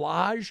Kalen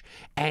Ballage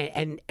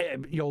and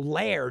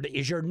Laird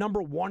is your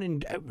number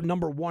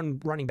one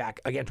running back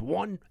against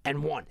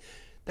 1-1.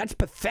 That's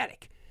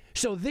pathetic.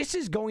 So this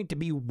is going to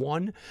be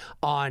won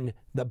on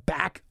the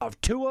back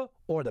of Tua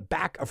or the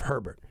back of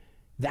Herbert.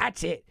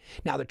 That's it.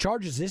 Now, the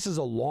Chargers, this is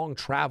a long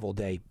travel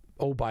day.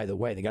 Oh, by the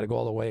way, they got to go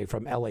all the way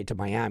from L.A. to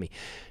Miami.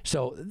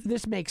 So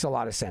this makes a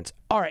lot of sense.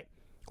 All right,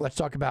 let's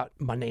talk about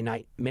Monday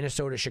night,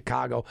 Minnesota,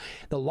 Chicago.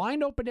 The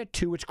line opened at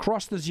 2. It's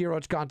crossed the 0.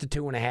 It's gone to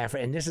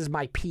 2.5. And this is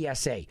my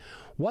PSA.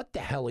 What the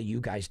hell are you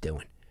guys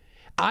doing?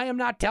 I am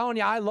not telling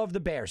you I love the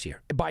Bears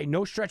here. By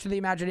no stretch of the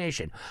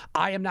imagination.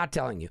 I am not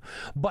telling you.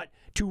 But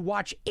to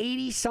watch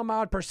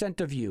 80-some-odd%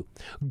 of you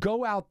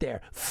go out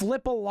there,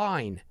 flip a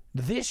line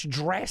this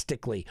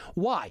drastically.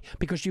 Why?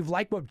 Because you've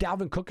liked what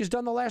Dalvin Cook has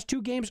done the last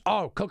 2 games?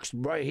 Oh,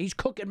 he's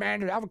cooking, man.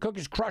 Dalvin Cook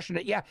is crushing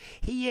it. Yeah,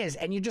 he is.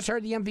 And you just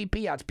heard the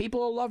MVP odds.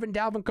 People are loving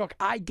Dalvin Cook.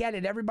 I get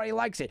it. Everybody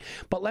likes it.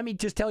 But let me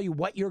just tell you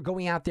what you're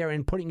going out there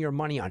and putting your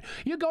money on.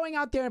 You're going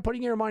out there and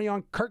putting your money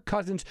on Kirk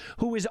Cousins,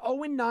 who is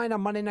 0-9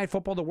 on Monday Night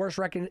Football, the worst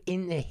record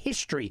in the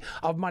history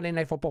of Monday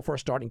Night Football for a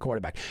starting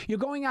quarterback. You're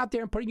going out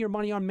there and putting your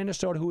money on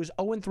Minnesota, who is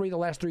 0-3 the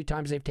last 3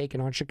 times they've taken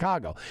on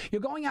Chicago.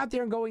 You're going out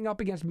there and going up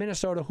against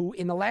Minnesota, who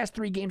in the last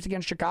 3 games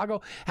against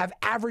Chicago have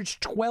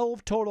averaged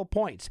 12 total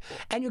points.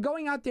 And you're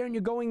going out there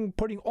and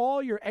putting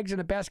all your eggs in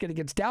a basket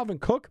against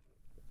Dalvin Cook,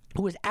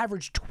 who has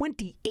averaged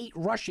 28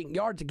 rushing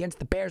yards against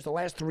the Bears the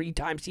last 3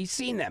 times he's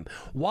seen them.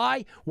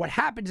 Why? What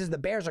happens is the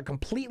Bears are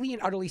completely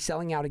and utterly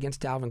selling out against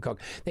Dalvin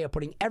Cook. They are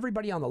putting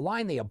everybody on the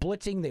line. They are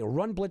blitzing. They are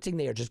run blitzing.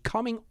 They are just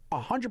coming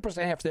 100%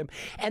 after them.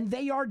 And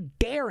they are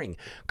daring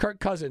Kirk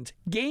Cousins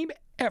game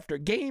after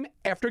game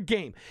after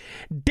game,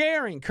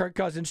 daring Kirk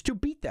Cousins to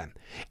beat them.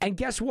 And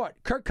guess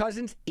what? Kirk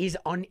Cousins is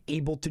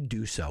unable to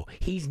do so.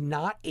 He's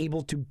not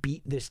able to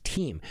beat this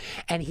team.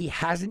 And he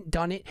hasn't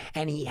done it,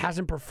 and he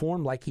hasn't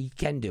performed like he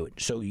can do it.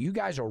 So you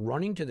guys are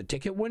running to the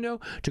ticket window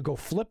to go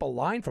flip a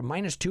line from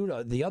 -2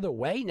 to the other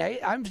way.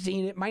 I'm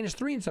seeing it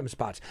 -3 in some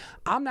spots.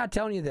 I'm not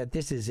telling you that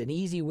this is an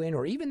easy win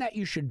or even that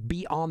you should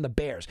be on the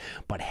Bears,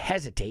 but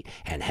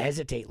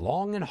hesitate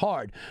long and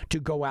hard to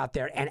go out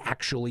there and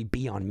actually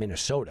be on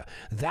Minnesota.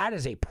 That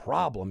is a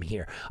problem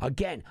here.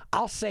 Again,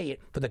 I'll say it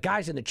for the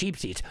guys in the cheap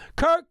seats.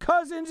 Kirk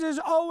Cousins is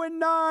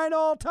 0-9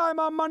 all-time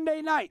on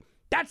Monday night.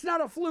 That's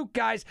not a fluke,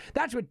 guys.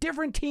 That's with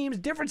different teams,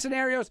 different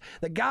scenarios.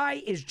 The guy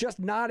is just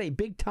not a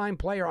big-time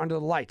player under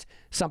the lights.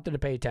 Something to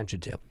pay attention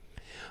to.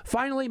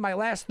 Finally, my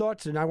last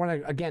thoughts, and I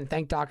want to, again,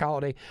 thank Doc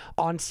Holliday,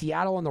 on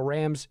Seattle and the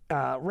Rams.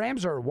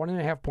 Rams are a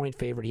 1.5-point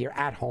favorite here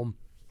at home.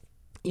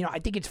 You know, I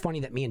think it's funny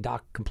that me and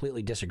Doc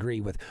completely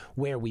disagree with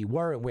where we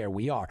were and where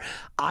we are.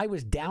 I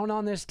was down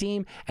on this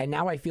team, and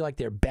now I feel like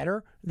they're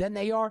better than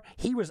they are.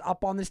 He was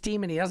up on this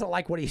team, and he doesn't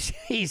like what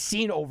he's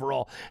seen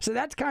overall. So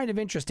that's kind of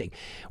interesting.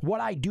 What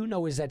I do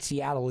know is that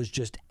Seattle is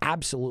just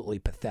absolutely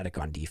pathetic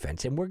on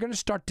defense, and we're going to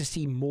start to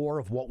see more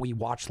of what we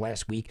watched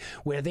last week,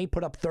 where they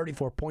put up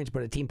 34 points,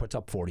 but a team puts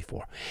up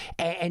 44.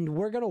 And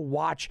we're going to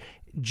watch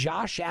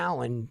Josh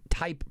Allen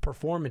type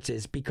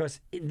performances because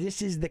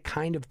this is the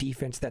kind of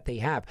defense that they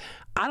have.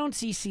 I don't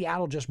see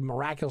Seattle just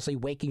miraculously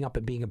waking up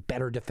and being a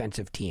better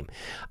defensive team.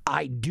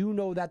 I do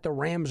know that the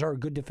Rams are a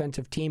good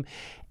defensive team,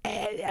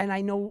 and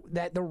I know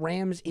that the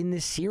Rams in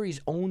this series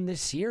own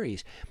this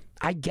series.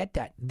 I get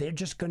that. They're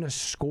just going to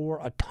score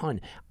a ton.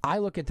 I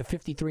look at the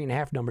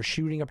 53.5 number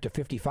shooting up to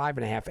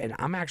 55.5, and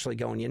I'm actually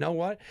going, you know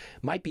what?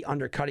 Might be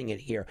undercutting it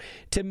here.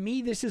 To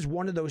me, this is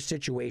one of those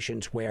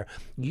situations where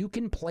you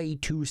can play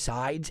 2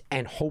 sides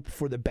and hope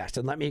for the best.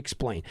 And let me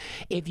explain.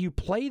 If you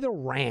play the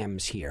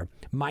Rams here,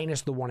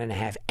 minus the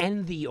 1.5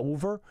 and the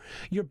over,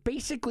 you're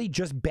basically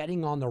just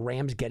betting on the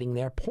Rams getting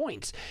their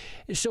points.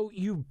 So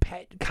you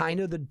bet kind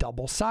of the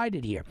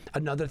double-sided here.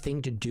 Another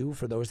thing to do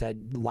for those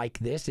that like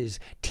this is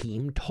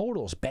team total.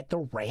 totals. Bet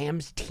the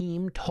Rams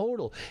team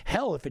total.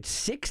 Hell, if it's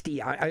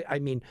 60, I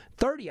mean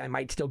 30, I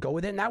might still go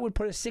with it, and that would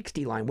put a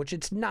 60 line, which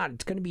it's not.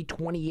 It's going to be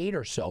 28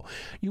 or so.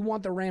 You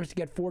want the Rams to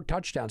get 4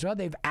 touchdowns. Well,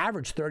 they've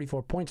averaged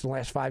 34 points in the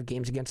last 5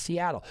 games against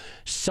Seattle.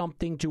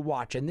 Something to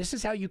watch. And this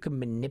is how you can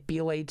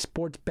manipulate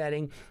sports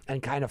betting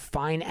and kind of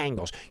find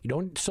angles. You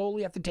don't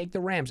solely have to take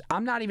the Rams.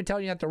 I'm not even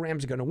telling you that the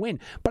Rams are going to win,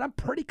 but I'm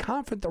pretty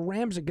confident the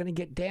Rams are going to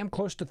get damn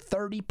close to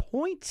 30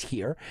 points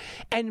here.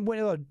 And with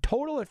a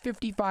total at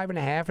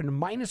 55.5 and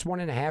minus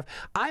 1.5,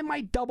 I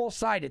might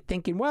double-side it,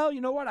 thinking, well,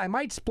 you know what? I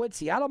might split.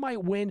 Seattle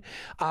might win,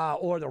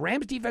 or the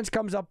Rams defense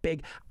comes up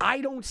big.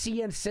 I don't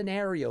see a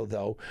scenario,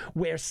 though,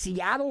 where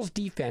Seattle's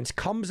defense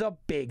comes up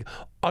big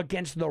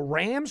against the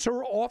Rams, who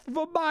are off of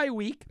a bye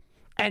week,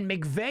 and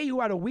McVay, who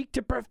had a week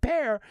to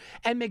prepare,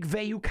 and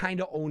McVay, who kind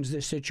of owns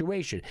this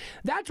situation.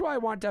 That's why I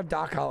want to have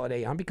Doc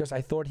Holliday on, because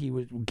I thought he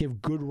would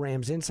give good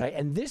Rams insight.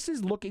 And this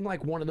is looking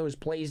like one of those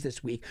plays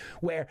this week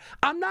where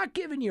I'm not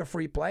giving you a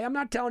free play. I'm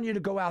not telling you to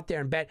go out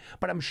there and bet,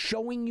 but I'm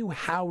showing you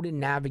how to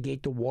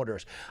navigate the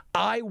waters.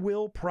 I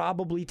will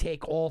probably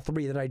take all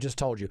 3 that I just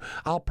told you.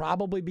 I'll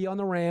probably be on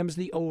the Rams,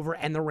 the over,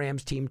 and the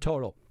Rams team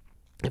total.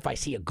 If I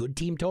see a good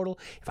team total,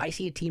 if I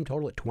see a team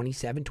total at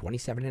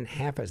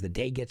 27.5 as the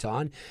day gets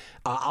on,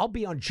 I'll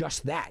be on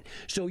just that.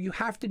 So you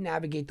have to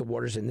navigate the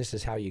waters, and this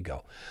is how you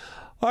go.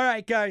 All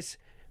right, guys,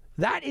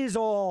 that is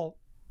all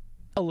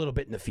a little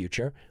bit in the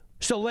future.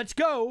 So let's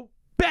go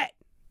bet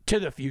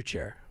to the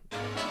future.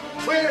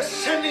 We're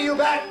sending you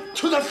back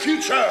to the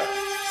future.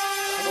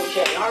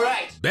 Okay, all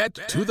right. Bet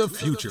to the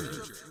future.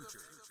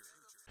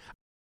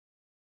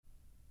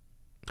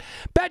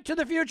 Bet to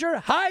the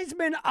future,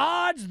 Heisman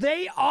odds,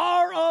 they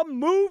are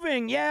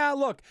a-moving. Yeah,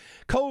 look,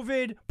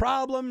 COVID,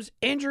 problems,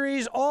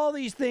 injuries, all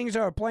these things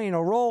are playing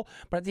a role.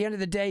 But at the end of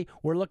the day,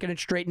 we're looking at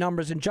straight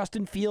numbers, and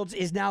Justin Fields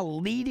is now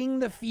leading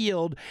the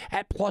field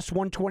at plus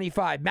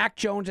 125. Mac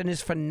Jones and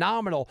his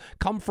phenomenal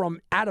come from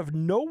out of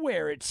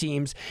nowhere, it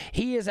seems.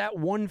 He is at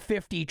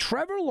 150.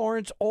 Trevor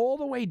Lawrence all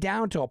the way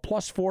down to a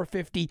plus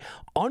 450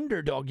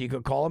 underdog, you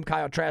could call him.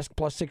 Kyle Trask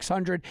plus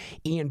 600.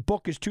 Ian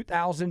Book is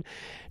 2,000.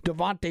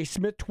 Devontae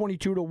Smith,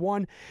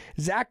 22-1.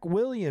 Zach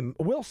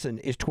Wilson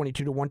is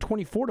 22-1.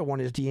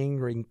 24-1 is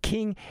DeAndre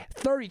King.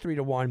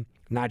 33-1.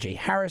 Najee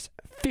Harris.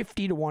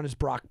 50-1 is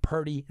Brock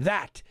Purdy.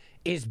 That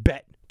is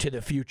bet to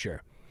the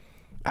future.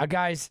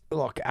 Guys,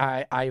 look,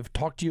 I've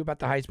talked to you about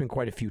the Heisman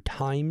quite a few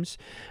times.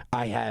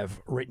 I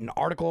have written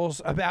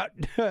articles about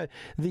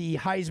the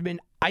Heisman.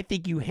 I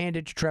think you hand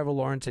it to Trevor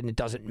Lawrence, and it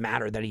doesn't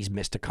matter that he's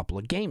missed a couple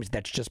of games.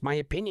 That's just my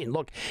opinion.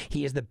 Look,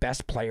 he is the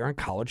best player in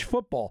college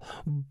football.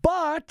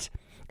 But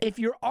if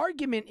your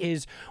argument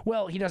is,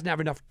 well, he doesn't have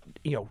enough,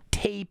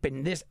 tape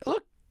and this,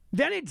 look,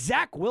 then it's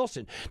Zach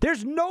Wilson.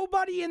 There's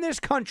nobody in this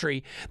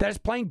country that is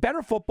playing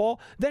better football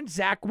than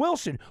Zach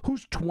Wilson,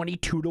 who's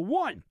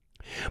 22-1.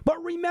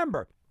 But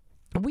remember,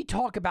 we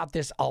talk about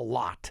this a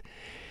lot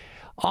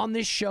on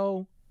this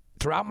show.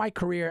 Throughout my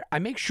career, I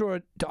make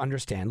sure to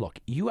understand, look,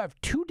 you have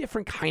 2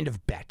 different kind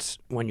of bets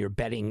when you're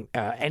betting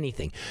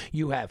anything.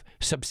 You have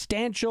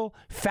substantial,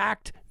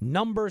 fact,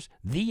 numbers,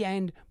 the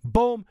end,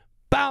 boom,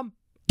 bam,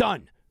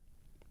 done.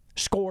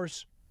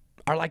 Scores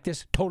are like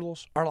this.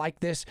 Totals are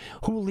like this.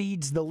 Who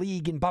leads the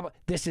league and blah, blah.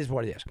 This is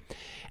what it is.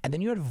 And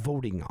then you have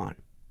voting on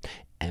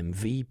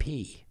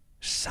MVP,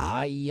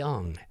 Cy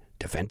Young,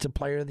 Defensive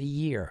Player of the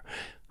Year,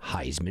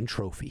 Heisman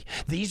Trophy.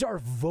 These are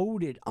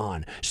voted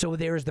on. So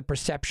there is the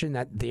perception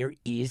that there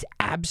is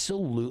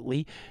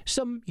absolutely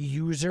some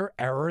user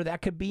error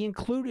that could be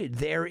included.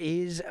 There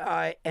is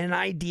an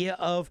idea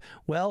of,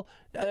 well,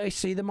 I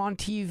see them on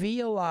TV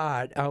a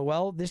lot.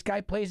 Well, this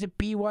guy plays at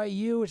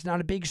BYU. It's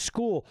not a big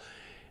school.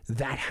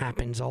 That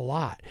happens a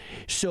lot.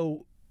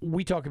 So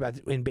we talk about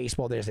in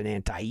baseball, there's an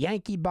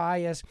anti-Yankee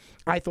bias.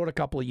 I thought a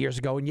couple of years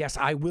ago, and yes,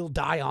 I will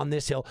die on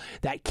this hill,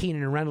 that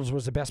Keenan Reynolds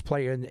was the best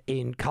player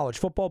in college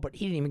football, but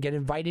he didn't even get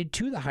invited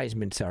to the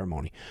Heisman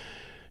ceremony.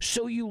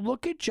 So you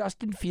look at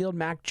Justin Field,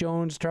 Mac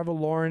Jones, Trevor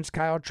Lawrence,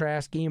 Kyle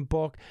Trask, Ian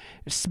Book,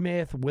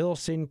 Smith,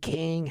 Wilson,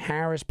 King,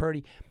 Harris,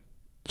 Purdy.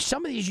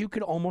 Some of these you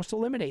could almost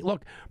eliminate.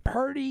 Look,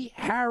 Purdy,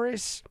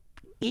 Harris,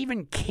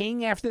 even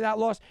King after that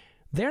loss,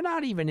 they're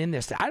not even in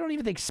this. I don't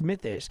even think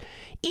Smith is.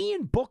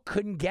 Ian Book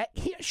couldn't get.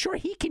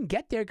 He can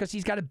get there because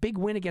he's got a big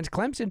win against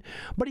Clemson,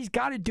 but he's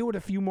got to do it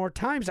a few more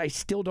times. I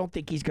still don't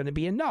think he's going to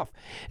be enough.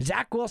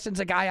 Zach Wilson's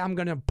a guy I'm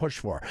going to push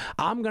for.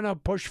 I'm going to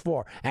push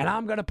for, and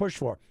I'm going to push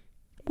for.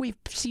 We've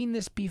seen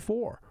this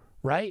before,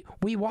 right?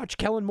 We watched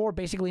Kellen Moore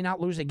basically not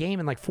lose a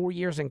game in like 4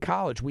 years in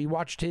college. We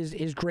watched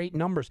his great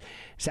numbers.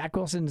 Zach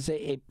Wilson's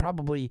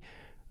probably.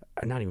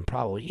 Not even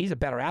probably. He's a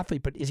better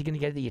athlete, but is he going to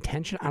get the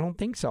attention? I don't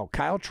think so.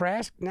 Kyle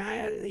Trask,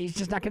 he's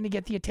just not going to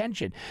get the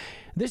attention.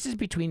 This is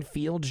between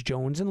Fields,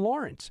 Jones, and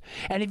Lawrence.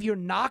 And if you're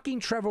knocking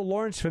Trevor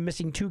Lawrence for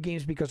missing 2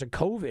 games because of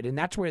COVID, and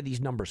that's where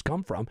these numbers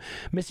come from,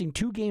 missing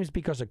 2 games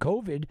because of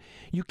COVID,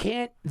 you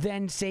can't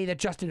then say that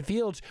Justin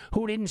Fields,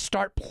 who didn't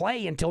start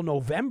play until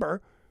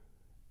November,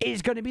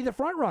 is going to be the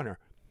front runner.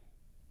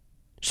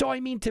 So,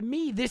 I mean, to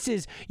me, this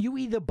is, you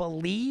either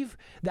believe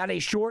that a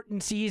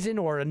shortened season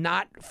or a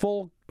not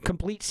full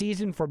complete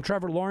season from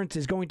Trevor Lawrence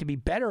is going to be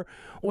better,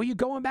 or you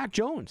go on Mac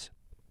Jones.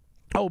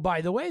 Oh,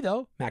 by the way,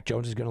 though, Mac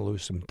Jones is going to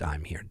lose some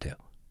time here, too.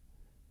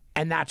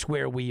 And that's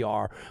where we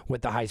are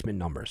with the Heisman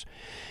numbers.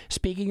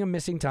 Speaking of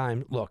missing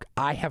time, look,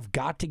 I have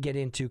got to get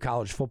into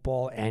college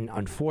football, and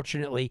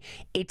unfortunately,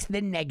 it's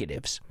the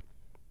negatives.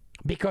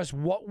 Because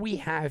what we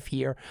have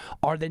here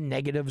are the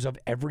negatives of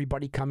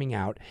everybody coming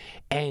out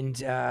and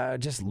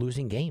just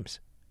losing games.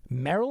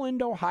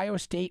 Maryland, Ohio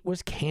State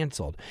was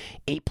canceled.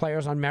 8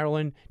 players on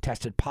Maryland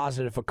tested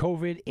positive for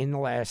COVID in the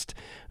last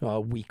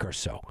week or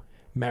so.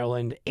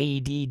 Maryland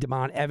AD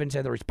Damon Evans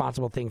said the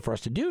responsible thing for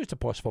us to do is to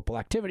post football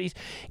activities,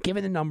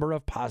 given the number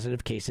of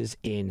positive cases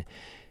in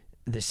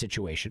this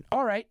situation.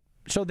 All right,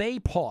 so they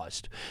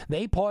paused.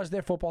 They paused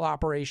their football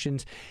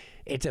operations.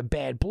 It's a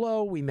bad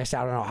blow. We missed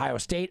out on Ohio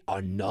State.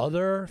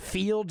 Another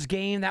Fields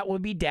game that will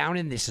be down,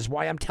 and this is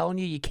why I'm telling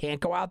you can't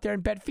go out there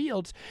and bet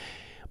Fields.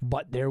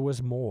 But there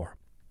was more.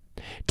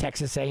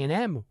 Texas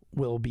A&M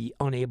will be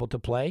unable to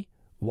play.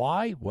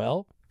 Why?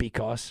 Well,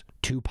 because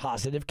 2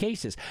 positive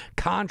cases.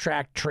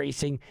 Contract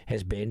tracing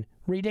has been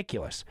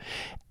ridiculous.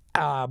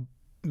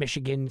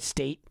 Michigan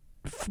State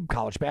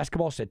college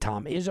basketball said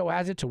Tom Izzo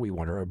has it, so we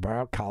wonder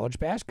about college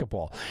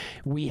basketball.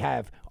 We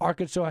have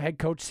Arkansas head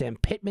coach Sam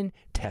Pittman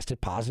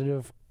tested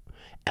positive.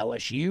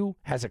 LSU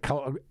has a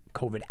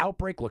COVID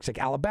outbreak. Looks like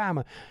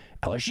Alabama.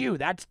 LSU,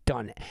 that's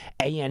done.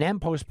 A&M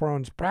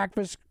postpones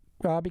practice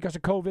because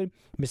of COVID.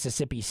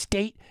 Mississippi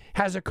State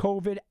has a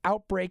COVID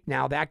outbreak.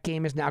 Now that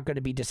game is now going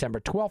to be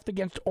December 12th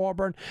against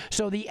Auburn.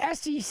 So the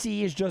SEC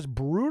is just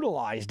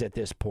brutalized at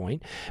this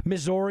point.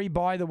 Missouri,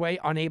 by the way,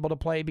 unable to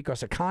play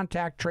because of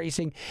contact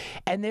tracing,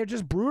 and they're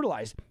just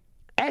brutalized.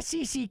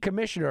 SEC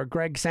Commissioner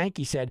Greg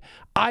Sankey said,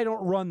 I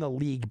don't run the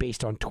league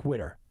based on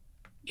Twitter.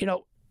 You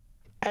know,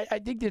 I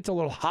think it's a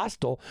little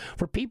hostile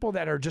for people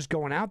that are just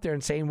going out there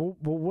and saying, well,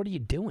 what are you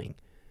doing?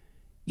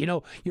 You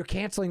know, you're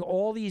canceling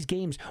all these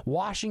games.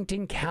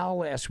 Washington, Cal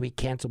last week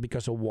canceled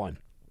because of 1.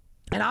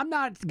 And I'm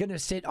not going to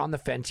sit on the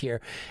fence here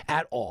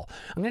at all.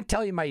 I'm going to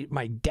tell you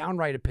my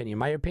downright opinion.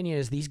 My opinion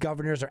is these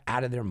governors are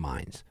out of their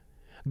minds.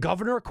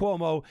 Governor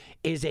Cuomo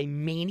is a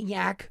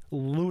maniac,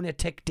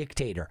 lunatic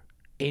dictator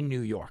in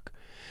New York.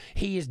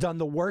 He has done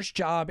the worst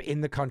job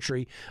in the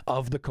country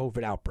of the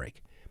COVID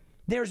outbreak.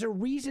 There's a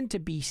reason to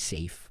be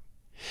safe,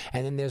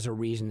 and then there's a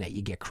reason that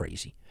you get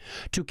crazy.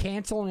 To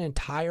cancel an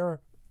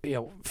entire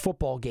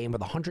football game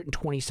with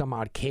 120 some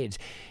odd kids,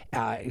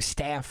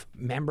 staff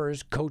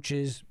members,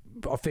 coaches,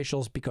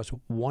 officials, because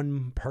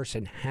one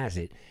person has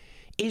it,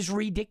 is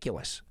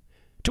ridiculous.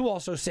 To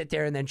also sit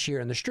there and then cheer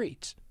in the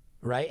streets,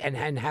 right?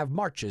 And have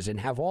marches and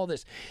have all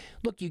this.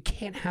 Look, you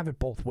can't have it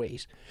both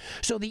ways.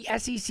 So the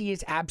SEC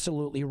is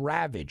absolutely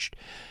ravaged.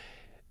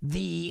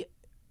 The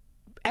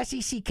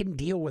SEC can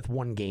deal with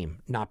one game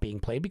not being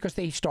played because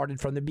they started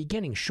from the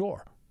beginning,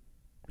 sure.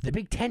 The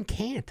Big Ten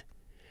can't.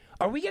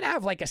 Are we going to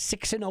have like a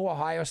 6-0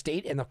 Ohio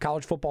State in the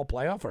college football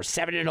playoff, or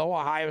 7-0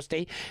 Ohio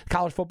State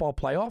college football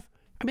playoff?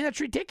 I mean, that's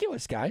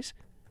ridiculous, guys.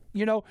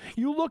 You know,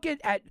 you look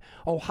at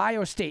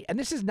Ohio State, and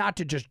this is not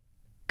to just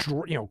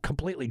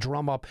completely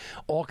drum up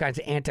all kinds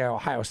of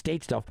anti-Ohio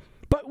State stuff,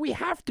 but we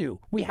have to.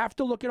 We have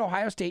to look at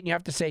Ohio State, and you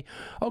have to say,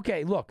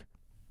 okay, look,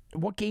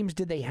 what games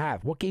did they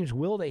have? What games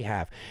will they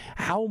have?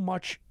 How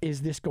much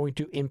is this going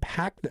to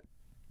impact them?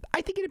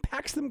 I think it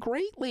impacts them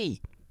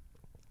greatly.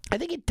 I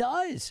think it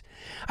does.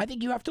 I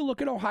think you have to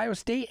look at Ohio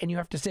State and you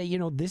have to say,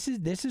 this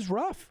is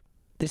rough.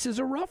 This is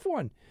a rough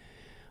one.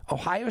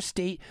 Ohio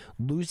State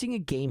losing a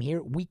game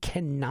here, we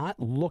cannot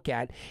look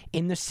at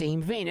in the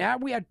same vein.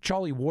 We had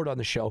Charlie Ward on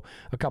the show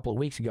a couple of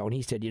weeks ago, and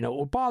he said, it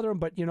would bother them,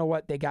 but you know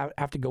what? They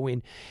have to go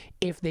in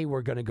if they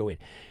were going to go in.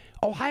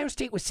 Ohio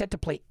State was set to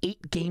play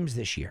 8 games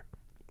this year.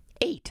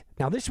 8.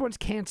 Now, this one's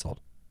canceled.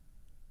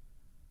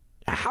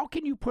 How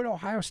can you put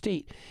Ohio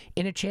State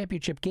in a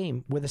championship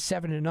game with a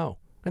 7-0?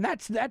 And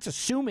that's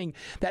assuming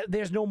that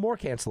there's no more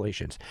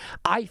cancellations.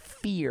 I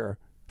fear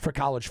for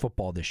college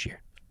football this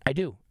year. I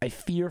do. I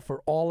fear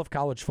for all of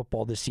college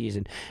football this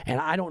season, and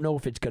I don't know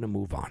if it's going to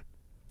move on.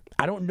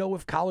 I don't know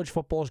if college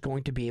football is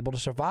going to be able to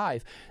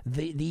survive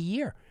the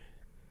year.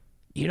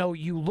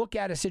 You look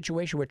at a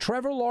situation where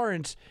Trevor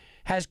Lawrence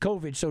has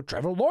COVID, so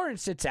Trevor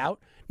Lawrence sits out,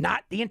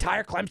 not the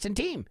entire Clemson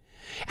team.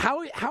 How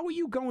are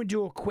you going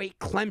to equate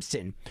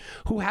Clemson,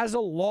 who has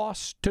a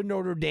loss to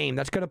Notre Dame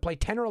that's going to play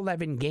 10 or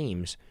 11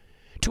 games,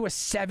 to a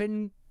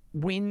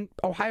 7-win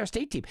Ohio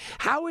State team?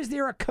 How is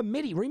there a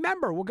committee?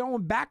 Remember, we're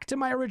going back to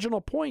my original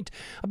point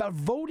about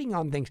voting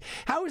on things.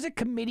 How is a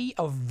committee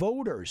of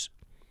voters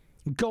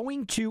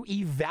going to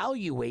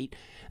evaluate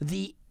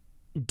the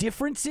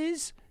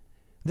differences,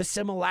 the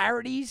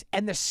similarities,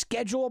 and the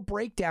schedule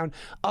breakdown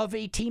of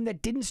a team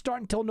that didn't start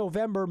until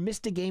November,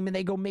 missed a game, and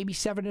they go maybe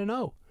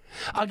 7-0?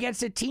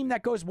 Against a team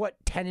that goes, 10-1,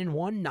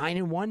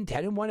 9-1,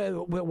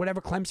 10-1,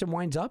 whatever Clemson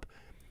winds up?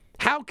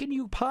 How can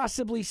you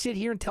possibly sit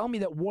here and tell me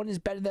that one is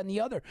better than the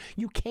other?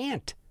 You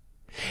can't.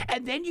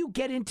 And then you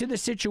get into the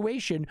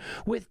situation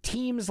with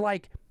teams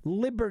like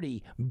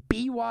Liberty,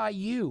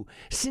 BYU,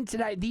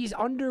 Cincinnati, these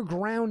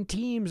underground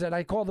teams that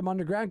I call them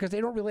underground because they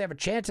don't really have a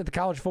chance at the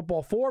college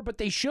football floor, but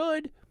they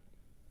should.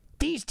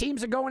 These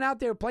teams are going out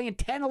there playing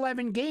 10,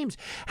 11 games.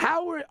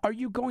 How are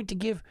you going to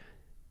give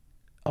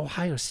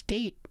Ohio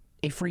State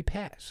a free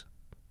pass?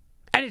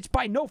 And it's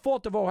by no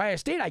fault of Ohio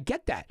State. I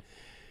get that.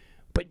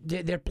 But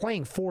they're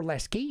playing 4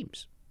 less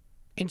games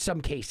in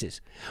some cases.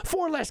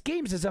 4 less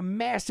games is a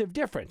massive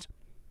difference.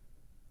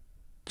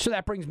 So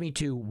that brings me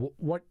to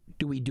what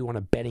do we do on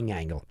a betting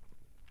angle?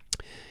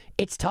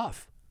 It's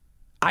tough.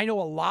 I know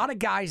a lot of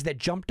guys that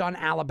jumped on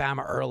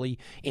Alabama early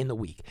in the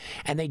week,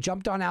 and they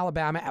jumped on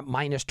Alabama at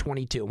minus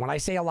 22. When I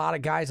say a lot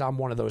of guys, I'm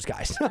one of those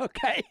guys,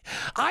 okay?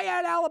 I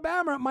had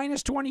Alabama at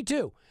minus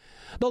 22.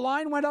 The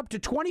line went up to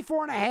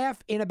 24.5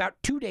 in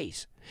about 2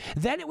 days.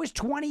 Then it was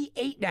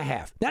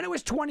 28.5. Then it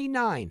was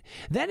 29.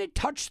 Then it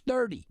touched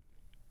 30.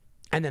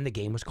 And then the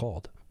game was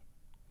called.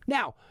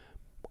 Now,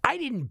 I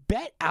didn't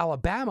bet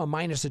Alabama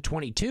minus a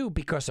 22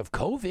 because of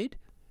COVID,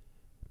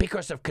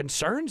 because of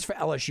concerns for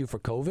LSU for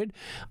COVID.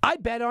 I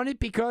bet on it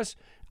because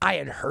I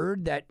had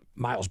heard that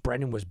Miles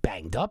Brennan was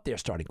banged up, their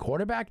starting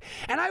quarterback,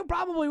 and I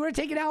probably would have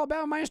taken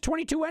Alabama minus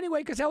 22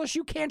 anyway because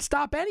LSU can't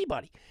stop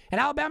anybody.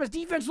 And Alabama's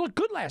defense looked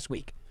good last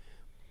week.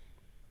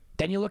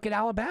 Then you look at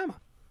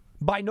Alabama.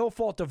 By no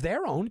fault of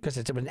their own, because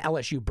it's an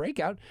LSU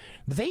breakout,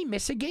 they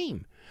miss a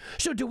game.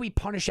 So do we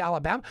punish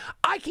Alabama?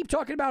 I keep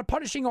talking about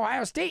punishing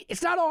Ohio State.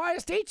 It's not Ohio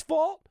State's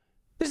fault.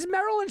 This is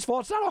Maryland's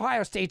fault. It's not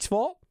Ohio State's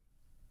fault.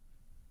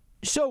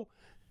 So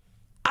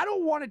I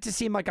don't want it to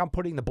seem like I'm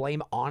putting the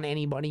blame on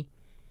anybody.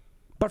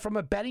 But from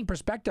a betting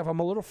perspective, I'm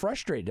a little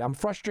frustrated. I'm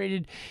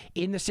frustrated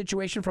in the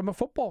situation from a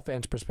football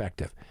fan's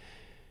perspective.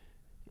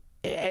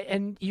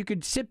 And you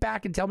could sit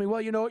back and tell me,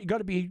 well, you know, you got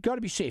to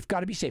be safe.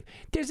 Got to be safe.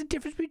 There's a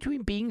difference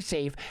between being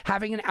safe,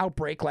 having an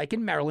outbreak like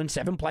in Maryland,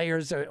 7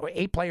 players or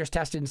 8 players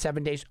tested in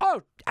 7 days.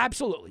 Oh,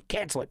 absolutely,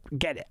 cancel it.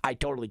 Get it. I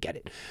totally get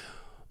it.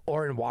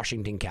 Or in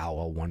Washington,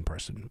 Cal, 1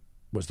 person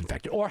was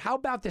infected. Or how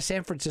about the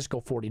San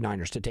Francisco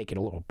 49ers to take it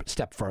a little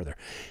step further?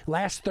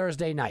 Last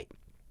Thursday night,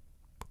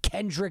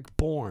 Kendrick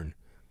Bourne,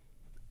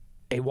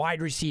 a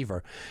wide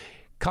receiver,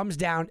 comes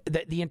down.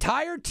 The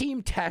entire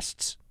team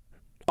tests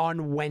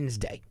on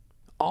Wednesday.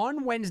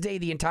 On Wednesday,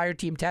 the entire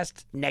team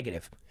tests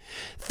negative.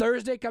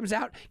 Thursday comes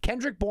out,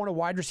 Kendrick Bourne, a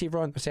wide receiver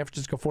on the San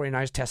Francisco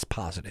 49ers, tests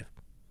positive.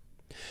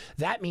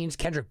 That means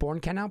Kendrick Bourne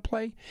cannot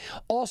play.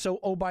 Also,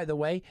 oh, by the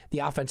way, the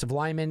offensive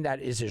lineman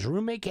that is his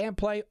roommate can't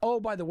play.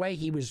 Oh, by the way,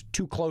 he was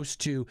too close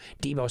to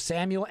Deebo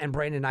Samuel and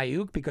Brandon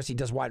Ayuk because he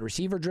does wide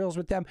receiver drills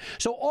with them.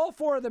 So all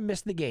 4 of them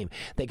missed the game.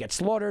 They get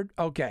slaughtered.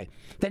 Okay.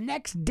 The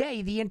next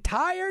day, the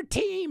entire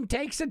team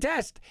takes a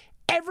test.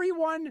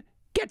 Everyone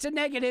gets a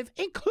negative,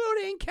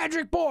 including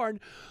Kendrick Bourne,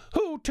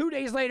 who 2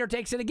 days later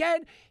takes it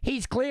again.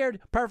 He's cleared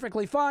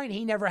perfectly fine.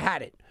 He never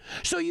had it.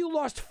 So you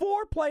lost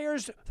 4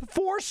 players,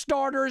 4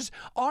 starters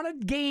on a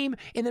game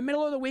in the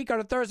middle of the week on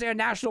a Thursday on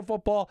national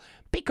football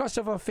because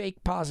of a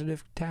fake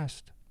positive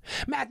test.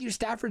 Matthew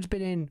Stafford's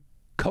been in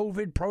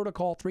COVID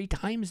protocol 3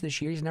 times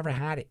this year. He's never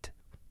had it.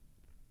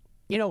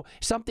 You know,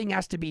 something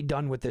has to be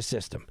done with this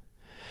system.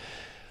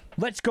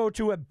 Let's go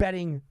to a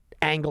betting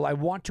angle. I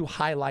want to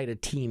highlight a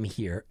team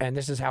here, and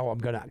this is how I'm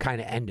going to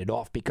kind of end it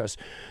off, because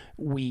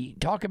we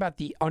talk about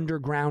the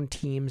underground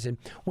teams, and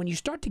when you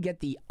start to get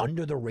the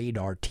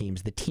under-the-radar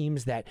teams, the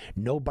teams that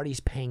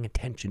nobody's paying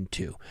attention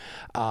to,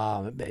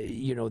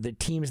 you know, the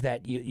teams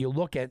that you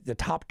look at the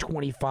top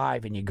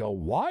 25 and you go,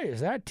 why is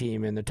that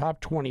team in the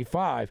top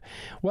 25?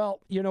 Well,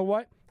 you know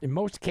what? In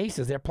most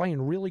cases, they're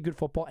playing really good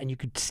football, and you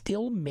could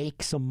still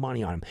make some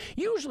money on them.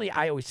 Usually,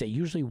 I always say,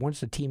 once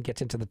the team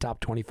gets into the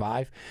top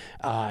 25,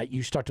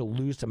 you start to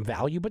lose some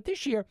value. But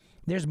this year,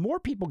 there's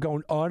more people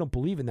going, oh, I don't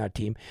believe in that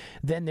team,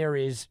 than there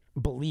is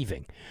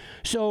believing.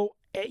 So,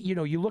 you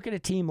know, you look at a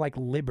team like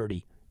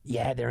Liberty.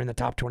 Yeah, they're in the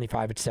top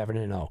 25 at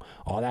 7-0.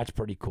 Oh, that's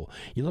pretty cool.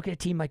 You look at a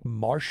team like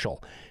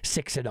Marshall,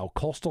 6-0.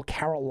 Coastal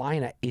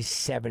Carolina is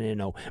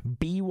 7-0.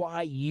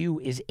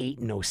 BYU is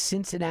 8-0.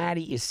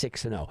 Cincinnati is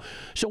 6-0.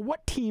 So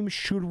what team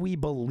should we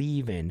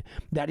believe in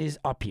that is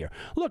up here?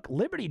 Look,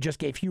 Liberty just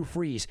gave Hugh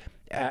Freeze,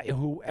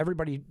 who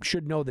everybody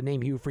should know the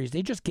name Hugh Freeze.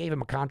 They just gave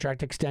him a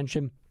contract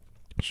extension.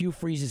 Hugh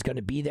Freeze is going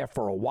to be there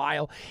for a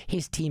while.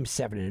 His team's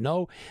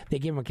 7-0. They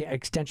gave him an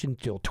extension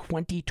until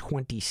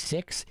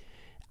 2026.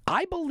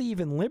 I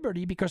believe in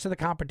Liberty because of the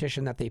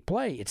competition that they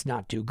play. It's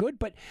not too good,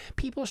 but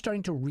people are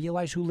starting to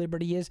realize who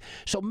Liberty is.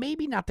 So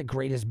maybe not the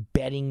greatest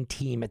betting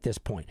team at this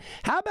point.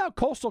 How about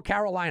Coastal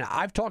Carolina?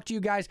 I've talked to you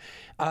guys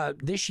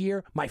this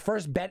year. My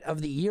first bet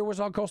of the year was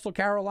on Coastal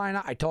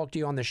Carolina. I talked to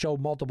you on the show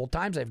multiple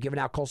times. I've given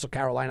out Coastal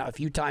Carolina a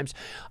few times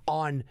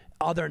on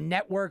other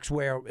networks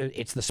where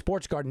it's the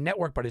Sports Garden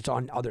Network, but it's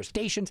on other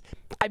stations.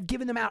 I've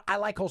given them out. I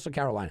like Coastal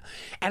Carolina.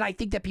 And I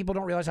think that people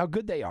don't realize how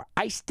good they are.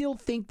 I still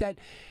think that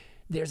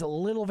there's a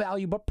little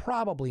value, but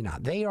probably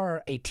not. They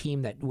are a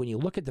team that when you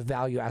look at the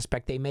value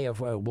aspect, they may have,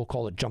 we'll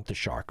call it jump the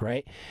shark,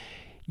 right?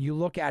 you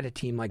look at a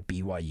team like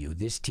BYU,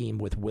 this team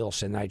with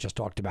Wilson I just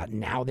talked about,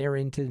 now they're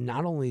into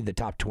not only the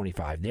top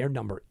 25, they're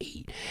number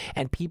 8.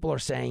 And people are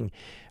saying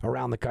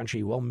around the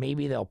country, well,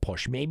 maybe they'll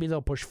push. Maybe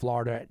they'll push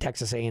Florida,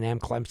 Texas A&M,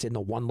 Clemson,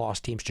 the one-loss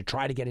teams to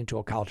try to get into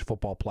a college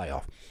football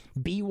playoff.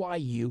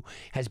 BYU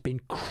has been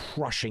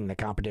crushing the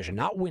competition.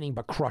 Not winning,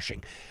 but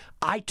crushing.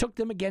 I took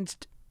them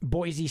against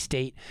Boise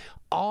State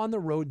on the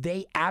road.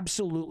 They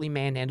absolutely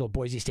manhandled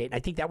Boise State. And I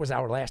think that was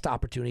our last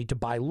opportunity to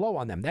buy low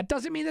on them. That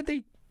doesn't mean that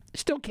they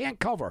still can't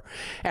cover.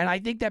 And I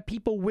think that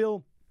people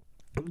will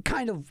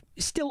kind of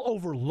still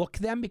overlook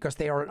them because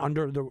they are an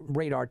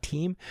under-the-radar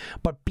team.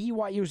 But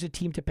BYU is a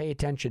team to pay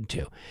attention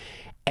to.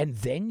 And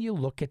then you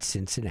look at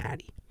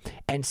Cincinnati.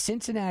 And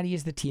Cincinnati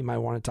is the team I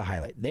wanted to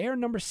highlight. They're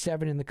number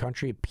 7 in the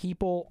country.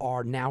 People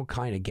are now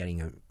kind of getting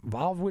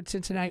involved with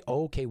Cincinnati.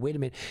 Okay, wait a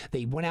minute.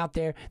 They went out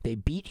there. They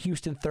beat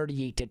Houston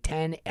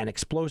 38-10. An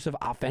explosive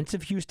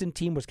offensive Houston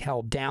team was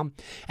held down.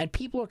 And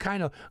people are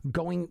kind of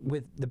going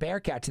with the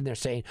Bearcats and they're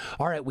saying,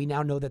 all right, we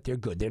now know that they're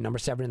good. They're number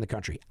 7 in the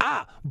country.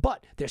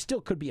 But there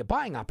still could be a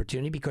buying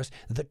opportunity because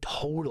the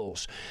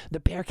totals. The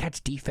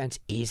Bearcats defense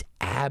is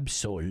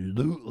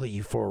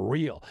absolutely for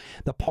real.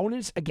 The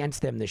opponents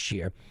against them this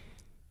year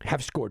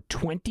have scored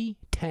 20,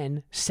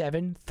 10,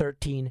 7,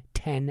 13,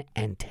 10,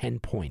 and 10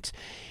 points.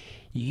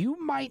 You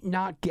might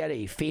not get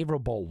a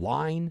favorable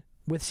line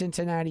with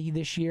Cincinnati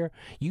this year.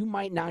 You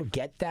might not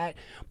get that,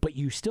 but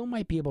you still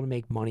might be able to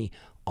make money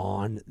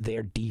on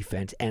their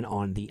defense and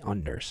on the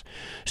unders.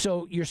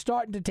 So you're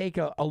starting to take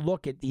a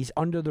look at these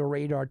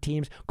under-the-radar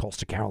teams.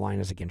 Coastal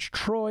Carolina's against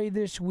Troy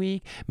this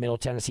week. Middle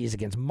Tennessee is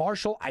against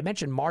Marshall. I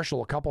mentioned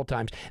Marshall a couple of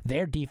times.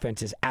 Their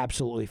defense is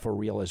absolutely for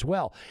real as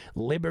well.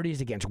 Liberty's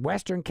against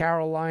Western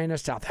Carolina.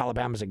 South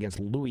Alabama's against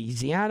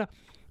Louisiana.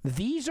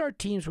 These are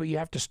teams where you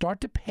have to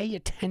start to pay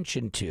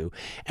attention to,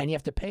 and you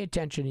have to pay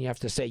attention and you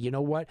have to say, you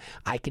know what,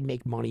 I can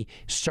make money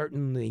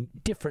certainly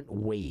different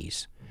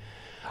ways.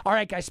 All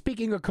right, guys,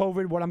 speaking of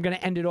COVID, what I'm going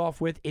to end it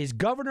off with is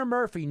Governor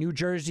Murphy, New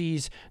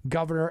Jersey's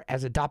governor,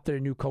 has adopted a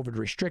new COVID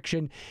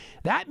restriction.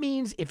 That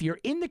means if you're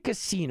in the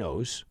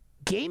casinos,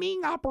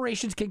 gaming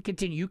operations can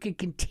continue. You can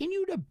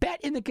continue to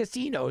bet in the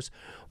casinos,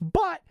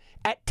 but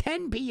at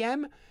 10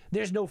 p.m.,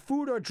 there's no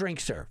food or drink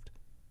served.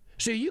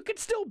 So you can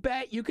still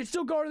bet, you can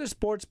still go to the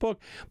sports book,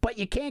 but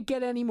you can't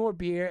get any more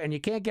beer and you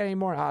can't get any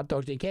more hot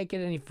dogs, you can't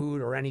get any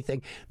food or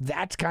anything.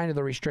 That's kind of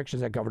the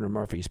restrictions that Governor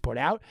Murphy's put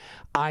out.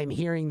 I'm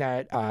hearing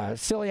that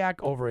Celiac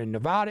over in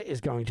Nevada is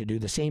going to do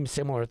the same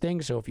similar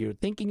thing. So if you're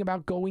thinking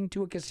about going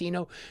to a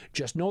casino,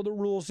 just know the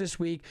rules this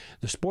week.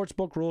 The sports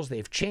book rules,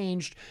 they've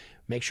changed.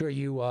 Make sure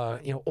you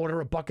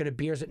order a bucket of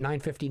beers at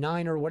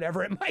 $9.59 or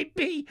whatever it might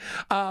be,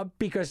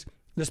 because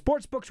the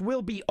sports books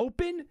will be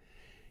open.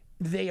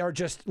 They are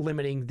just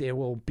limiting. There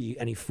will be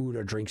any food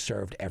or drink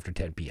served after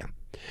 10 p.m.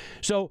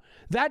 So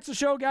that's the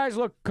show, guys.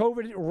 Look,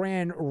 COVID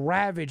ran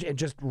ravage and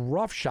just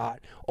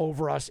roughshod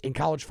over us in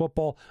college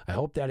football. I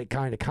hope that it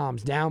kind of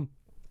calms down.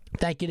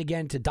 Thank you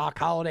again to Doc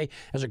Holliday. It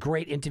was a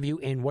great interview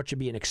in what should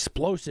be an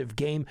explosive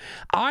game.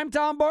 I'm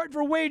Tom Barton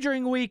for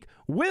Wagering Week.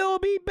 We'll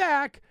be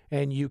back,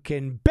 and you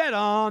can bet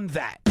on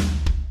that.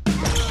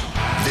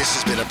 This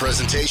has been a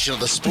presentation of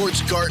the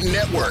Sports Garden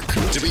Network.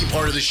 To be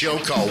part of the show,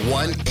 call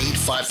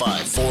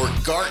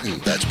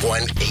 1-855-4-GARDEN. That's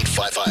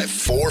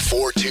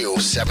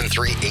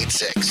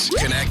 1-855-442-7386.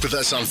 Connect with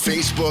us on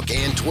Facebook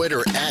and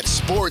Twitter at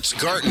Sports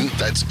Garden.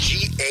 That's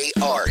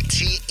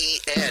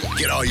GARTEN.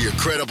 Get all your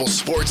credible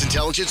sports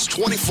intelligence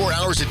 24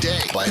 hours a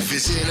day by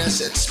visiting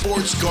us at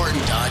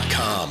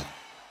sportsgarden.com.